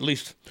bit, or at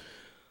least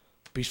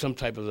be some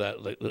type of that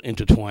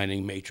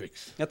intertwining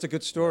matrix. That's a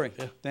good story.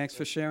 Yeah. Thanks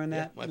for sharing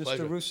that, my Mr.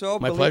 pleasure. Russo.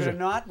 My Believe pleasure. it or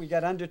not, we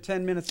got under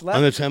 10 minutes left.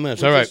 Under 10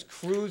 minutes. We All right. just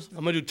cruised.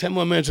 I'm going to do 10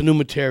 more minutes of new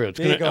material.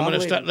 I'm I'm going to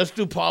start. Let's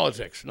do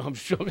politics. No, I'm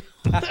joking.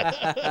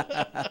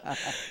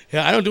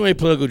 Yeah, I don't do any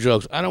political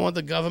jokes. I don't want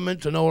the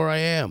government to know where I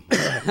am.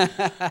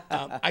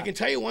 I can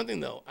tell you one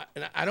thing, though.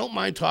 I don't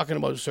mind talking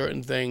about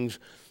certain things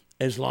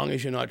as long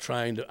as you're not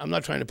trying to. I'm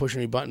not trying to push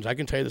any buttons. I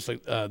can tell you this,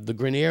 like the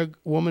Grenier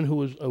woman who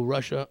was a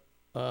Russia.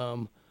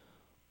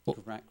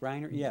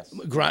 Griner, yes.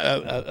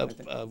 Griner?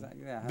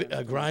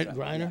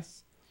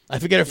 Yes. I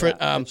forget her first.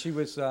 And she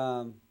was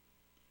well,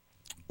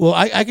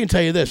 I can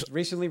tell you this.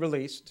 recently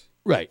released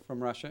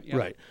from Russia. Yeah.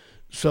 Right.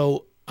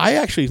 So I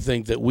actually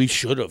think that we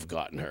should have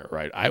gotten her,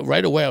 right?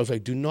 Right away I was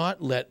like, do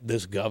not let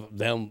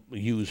them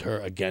use her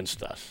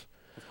against us.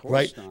 Of course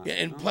right? not. Yeah,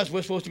 and plus,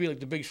 we're supposed to be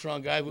like the big,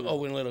 strong guy. We're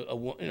going to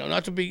let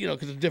not to be,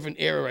 because it's a different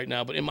era right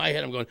now, but in my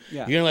head I'm going,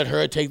 you're going to let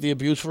her take the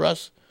abuse for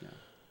us?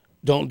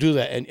 Don't do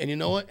that. And you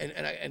know what?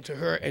 And to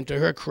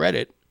her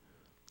credit,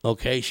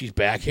 okay, she's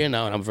back here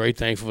now, and I'm very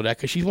thankful for that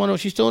because she's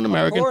still an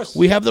American. Of course.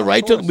 We have the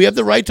right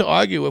to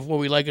argue if what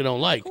we like or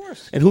don't like. Of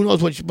course. And who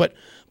knows what?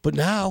 But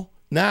now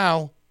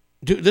now,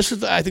 dude, this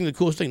is, I think, the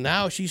coolest thing.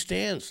 Now she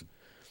stands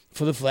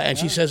for the flag, and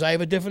she says, I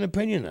have a different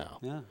opinion now.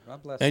 Yeah,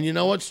 God bless. And you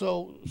know what?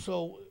 So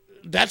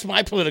that's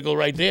my political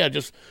right there.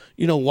 Just,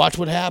 watch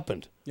what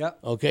happened. Yeah.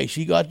 Okay,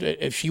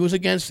 if she was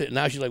against it,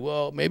 now she's like,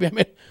 well, maybe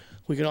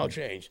we can all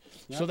change.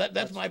 So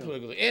that's my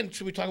political. And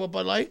should we talk about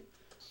Bud Light?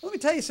 Let me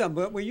tell you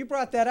something. Well, you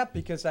brought that up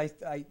because I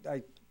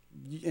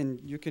and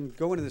you can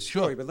go into the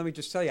story, but let me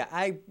just tell you,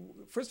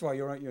 first of all,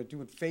 you're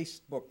doing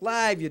Facebook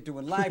Live, you're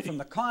doing live from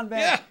the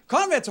convent. Yeah.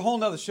 Convent's a whole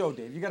nother show,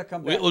 Dave. You got to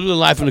come back. We'll do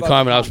live from the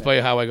convent. I'll tell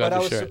you how I got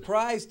the shirt. But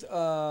I was surprised.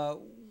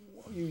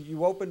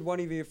 You opened one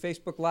of your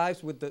Facebook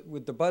Lives with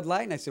the Bud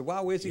Light, and I said,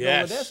 "Wow, where's he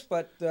going with this?"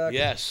 But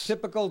yes,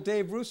 typical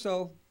Dave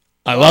Russo.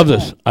 I love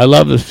this. I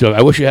love this joke.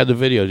 I wish you had the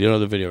video. You know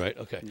the video, right?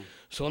 Okay.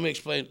 So let me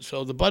explain.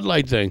 So the Bud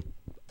Light thing.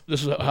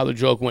 This is how the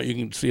joke went. You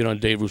can see it on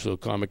Dave Russo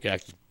Comic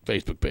Act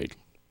Facebook page.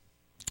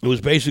 It was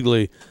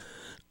basically,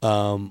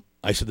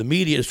 I said the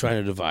media is trying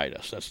to divide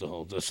us. That's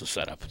the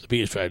setup. The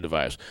media is trying to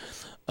divide us.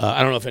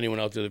 I don't know if anyone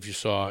out there, I don't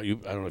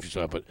know if you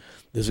saw it, but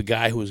there's a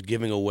guy who was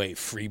giving away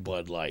free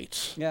Bud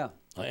Lights. Yeah.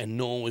 And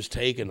no one was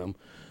taking them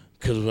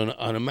because it was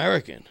an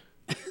American.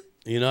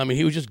 He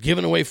was just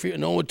giving away free.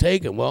 No one would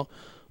take them. Well,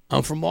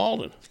 I'm from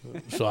Malden,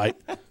 so I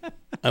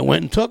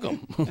went and took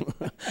them.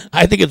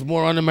 I think it's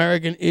more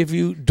un-American if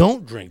you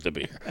don't drink the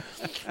beer.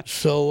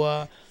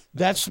 So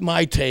that's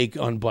my take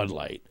on Bud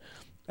Light.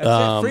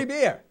 That's it, free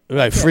beer.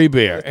 Right, free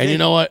beer. And you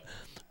know what?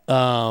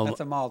 That's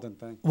a Malden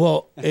thing.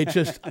 Well, it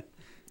just,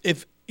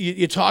 if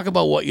you talk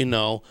about what you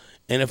know,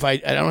 and if I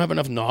don't have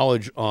enough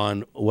knowledge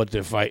on what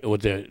they're fighting,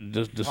 what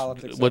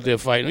they're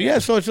fighting. Yeah,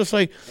 so it's just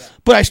like,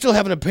 but I still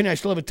have an opinion. I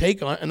still have a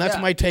take on it, and that's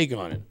my take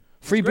on it.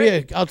 Free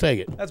beer, I'll take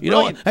it. That's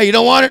brilliant. You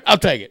don't want it? I'll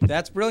take it.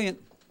 That's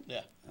brilliant.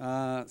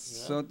 Yeah.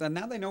 So then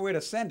now they know where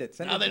to send it.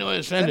 They know where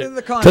to send it. To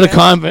the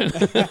convent.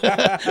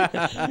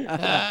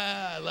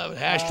 I love it.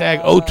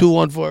 Hashtag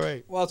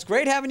 02148. Well, it's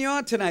great having you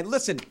on tonight.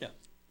 Listen,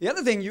 the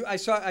other thing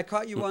I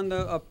caught you on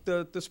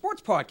the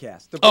sports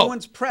podcast, the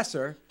Bruins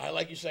presser. I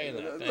like you saying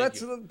that.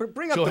 Let's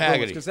bring up the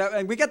Bruins because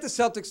we got the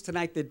Celtics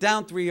tonight. They're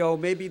down 3-0.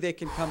 Maybe they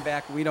can come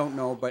back. We don't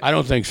know, but I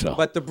don't think so.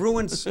 But the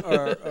Bruins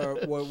are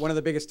one of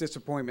the biggest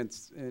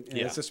disappointments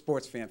as a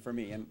sports fan for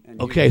me.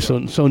 And okay, so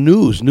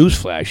news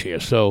flash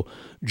here. So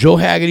Joe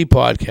Haggerty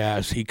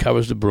podcast. He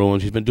covers the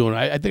Bruins. He's been doing.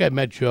 I think I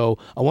met Joe.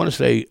 I want to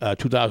say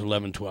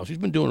 2011-12. He's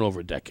been doing it over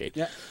a decade.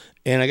 Yeah.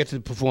 And I got to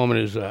perform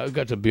I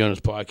got to be on his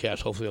podcast.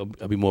 Hopefully,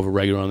 I'll be more of a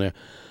regular on there.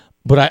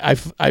 But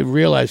I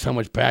realized how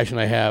much passion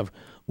I have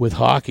with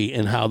hockey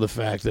and how the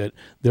fact that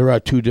there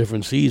are two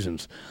different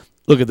seasons.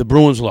 Look, at the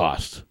Bruins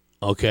lost.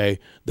 Okay,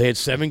 they had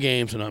 7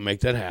 games to not make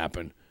that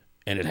happen,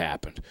 and it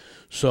happened.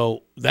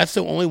 So that's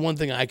the only one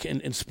thing I can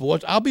in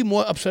sports. I'll be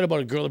more upset about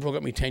a girl that broke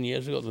up with me 10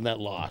 years ago than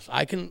that loss.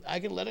 I can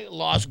let a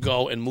loss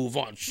go and move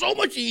on. So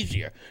much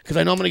easier because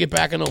I know I'm going to get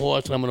back on the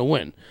horse and I'm going to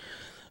win.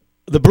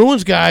 The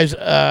Bruins guys.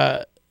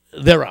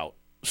 They're out.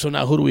 So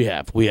now who do we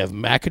have? We have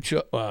Matthew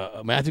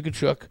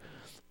Tkachuk.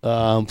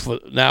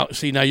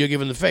 Now you're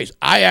giving the face.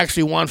 I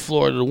actually want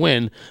Florida to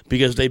win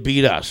because they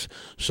beat us.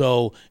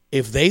 So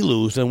if they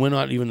lose, then we're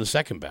not even the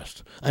second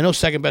best. I know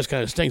second best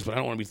kind of stinks, but I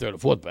don't want to be third or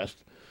fourth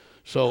best.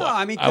 So no,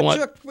 I mean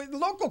Tkachuk,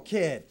 local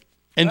kid.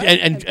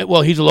 And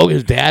well, he's a local.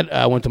 His dad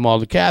went to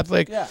Malden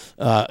Catholic. Yeah.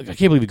 I can't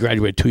believe he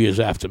graduated 2 years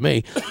after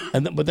me.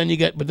 But then you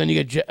get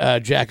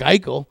Jack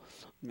Eichel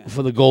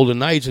for the Golden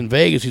Knights in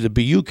Vegas. He's a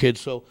BU kid.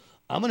 So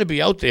I'm going to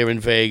be out there in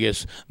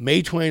Vegas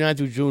May 29th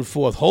through June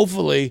 4th.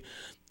 Hopefully,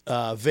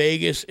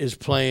 Vegas is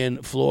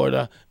playing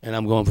Florida, and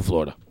I'm going for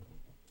Florida.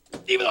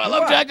 Even though I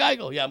love Jack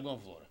Eichel. Yeah, I'm going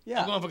for Florida.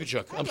 Yeah. I'm going for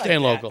Tkachuk. I'm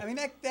staying local. I mean,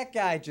 that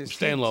guy just... I'm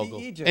staying local.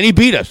 He and he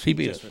beat us. He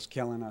was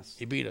killing us.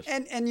 He beat us.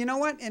 And you know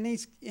what? And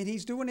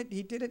he's doing it.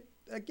 He did it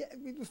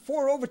again.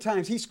 4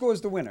 overtimes. He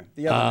scores the winner.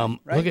 The other night,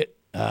 right? Look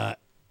at...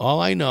 all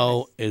I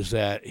know is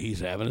that he's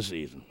having a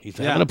season. He's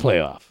having a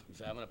playoff.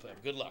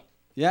 Good luck.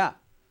 Yeah.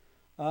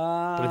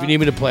 But if you need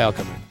me to play, I'll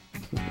come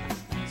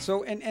in.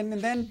 So and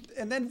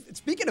then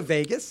speaking of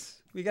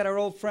Vegas, we got our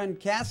old friend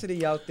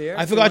Cassidy out there.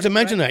 I forgot to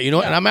mention that. You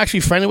know, and I'm actually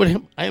friendly with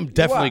him. I am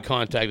definitely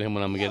contacting him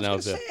when I'm getting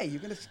out there. You're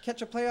going to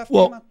catch a playoff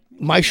game? Well,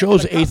 my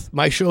show's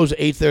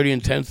 8:30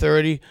 and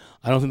 10:30.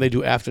 I don't think they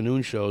do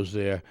afternoon shows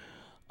there.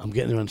 I'm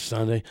getting there on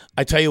Sunday.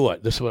 I tell you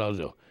what, this is what I'll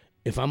do.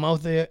 If I'm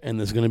out there and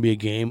there's going to be a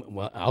game,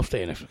 well, I'll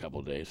stay an extra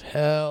couple of days.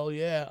 Hell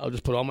yeah! I'll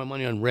just put all my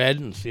money on red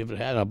and see if it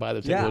had. I'll buy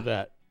the ticket with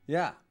that.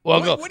 Yeah.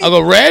 Well, I'll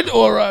go red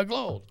or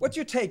gold. What's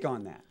your take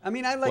on that? I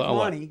mean, I like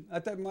Ronnie.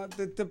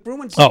 The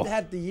Bruins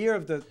had the year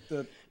of the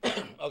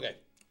Okay.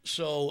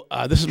 So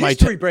this is my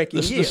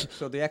history-breaking year.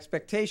 So the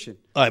expectation.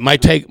 All right, my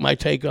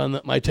take on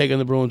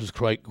the Bruins is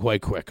quite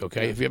quick.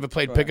 Okay, if you ever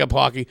played pickup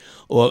hockey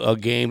or a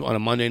game on a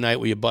Monday night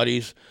with your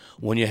buddies,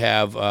 when you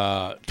have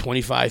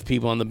 25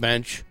 people on the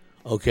bench,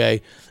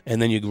 okay,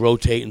 and then you're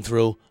rotating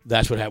through,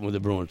 that's what happened with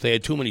the Bruins. They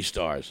had too many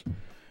stars.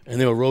 And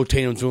they were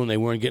rotating through, and they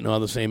weren't getting all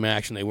the same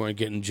action. They weren't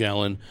getting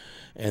gelling,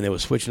 and they were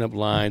switching up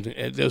lines. Put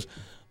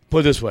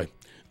it this way.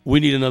 We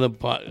need another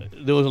pot.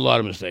 There was a lot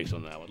of mistakes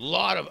on that one. A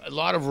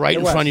lot of right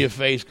in front of your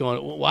face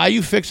going, why are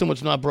you fixing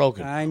what's not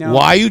broken? I know.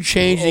 Why are you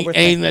changing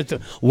anything?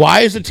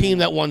 Why is the team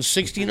that won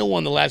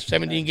 16-1 the last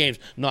 17 games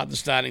not the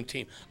starting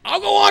team?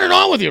 I'll go on and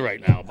on with you right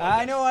now.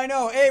 I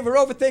know. Hey, we're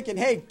overthinking.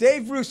 Hey,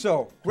 Dave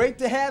Russo, great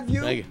to have you.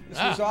 Thank you. This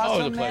was Always a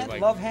awesome, pleasure, man.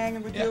 Mike. Love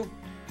hanging with you.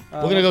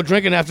 We're gonna go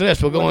drinking after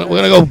this. We're gonna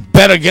go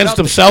bet against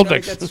them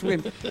Celtics.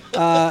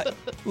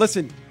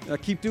 Listen,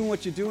 keep doing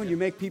what you're doing. You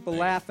make people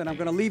laugh, and I'm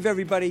going to leave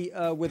everybody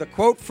with a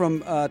quote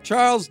from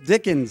Charles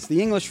Dickens,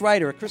 the English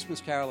writer, A Christmas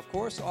Carol, of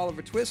course,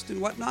 Oliver Twist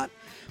and whatnot,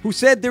 who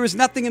said, "There is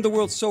nothing in the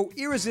world so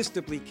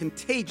irresistibly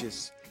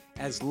contagious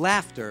as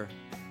laughter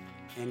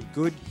and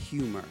good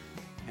humor."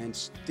 And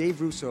Dave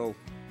Russo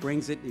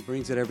brings it. He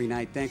brings it every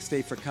night. Thanks,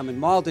 Dave, for coming.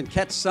 Malden,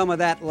 catch some of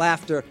that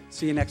laughter.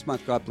 See you next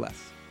month. God bless.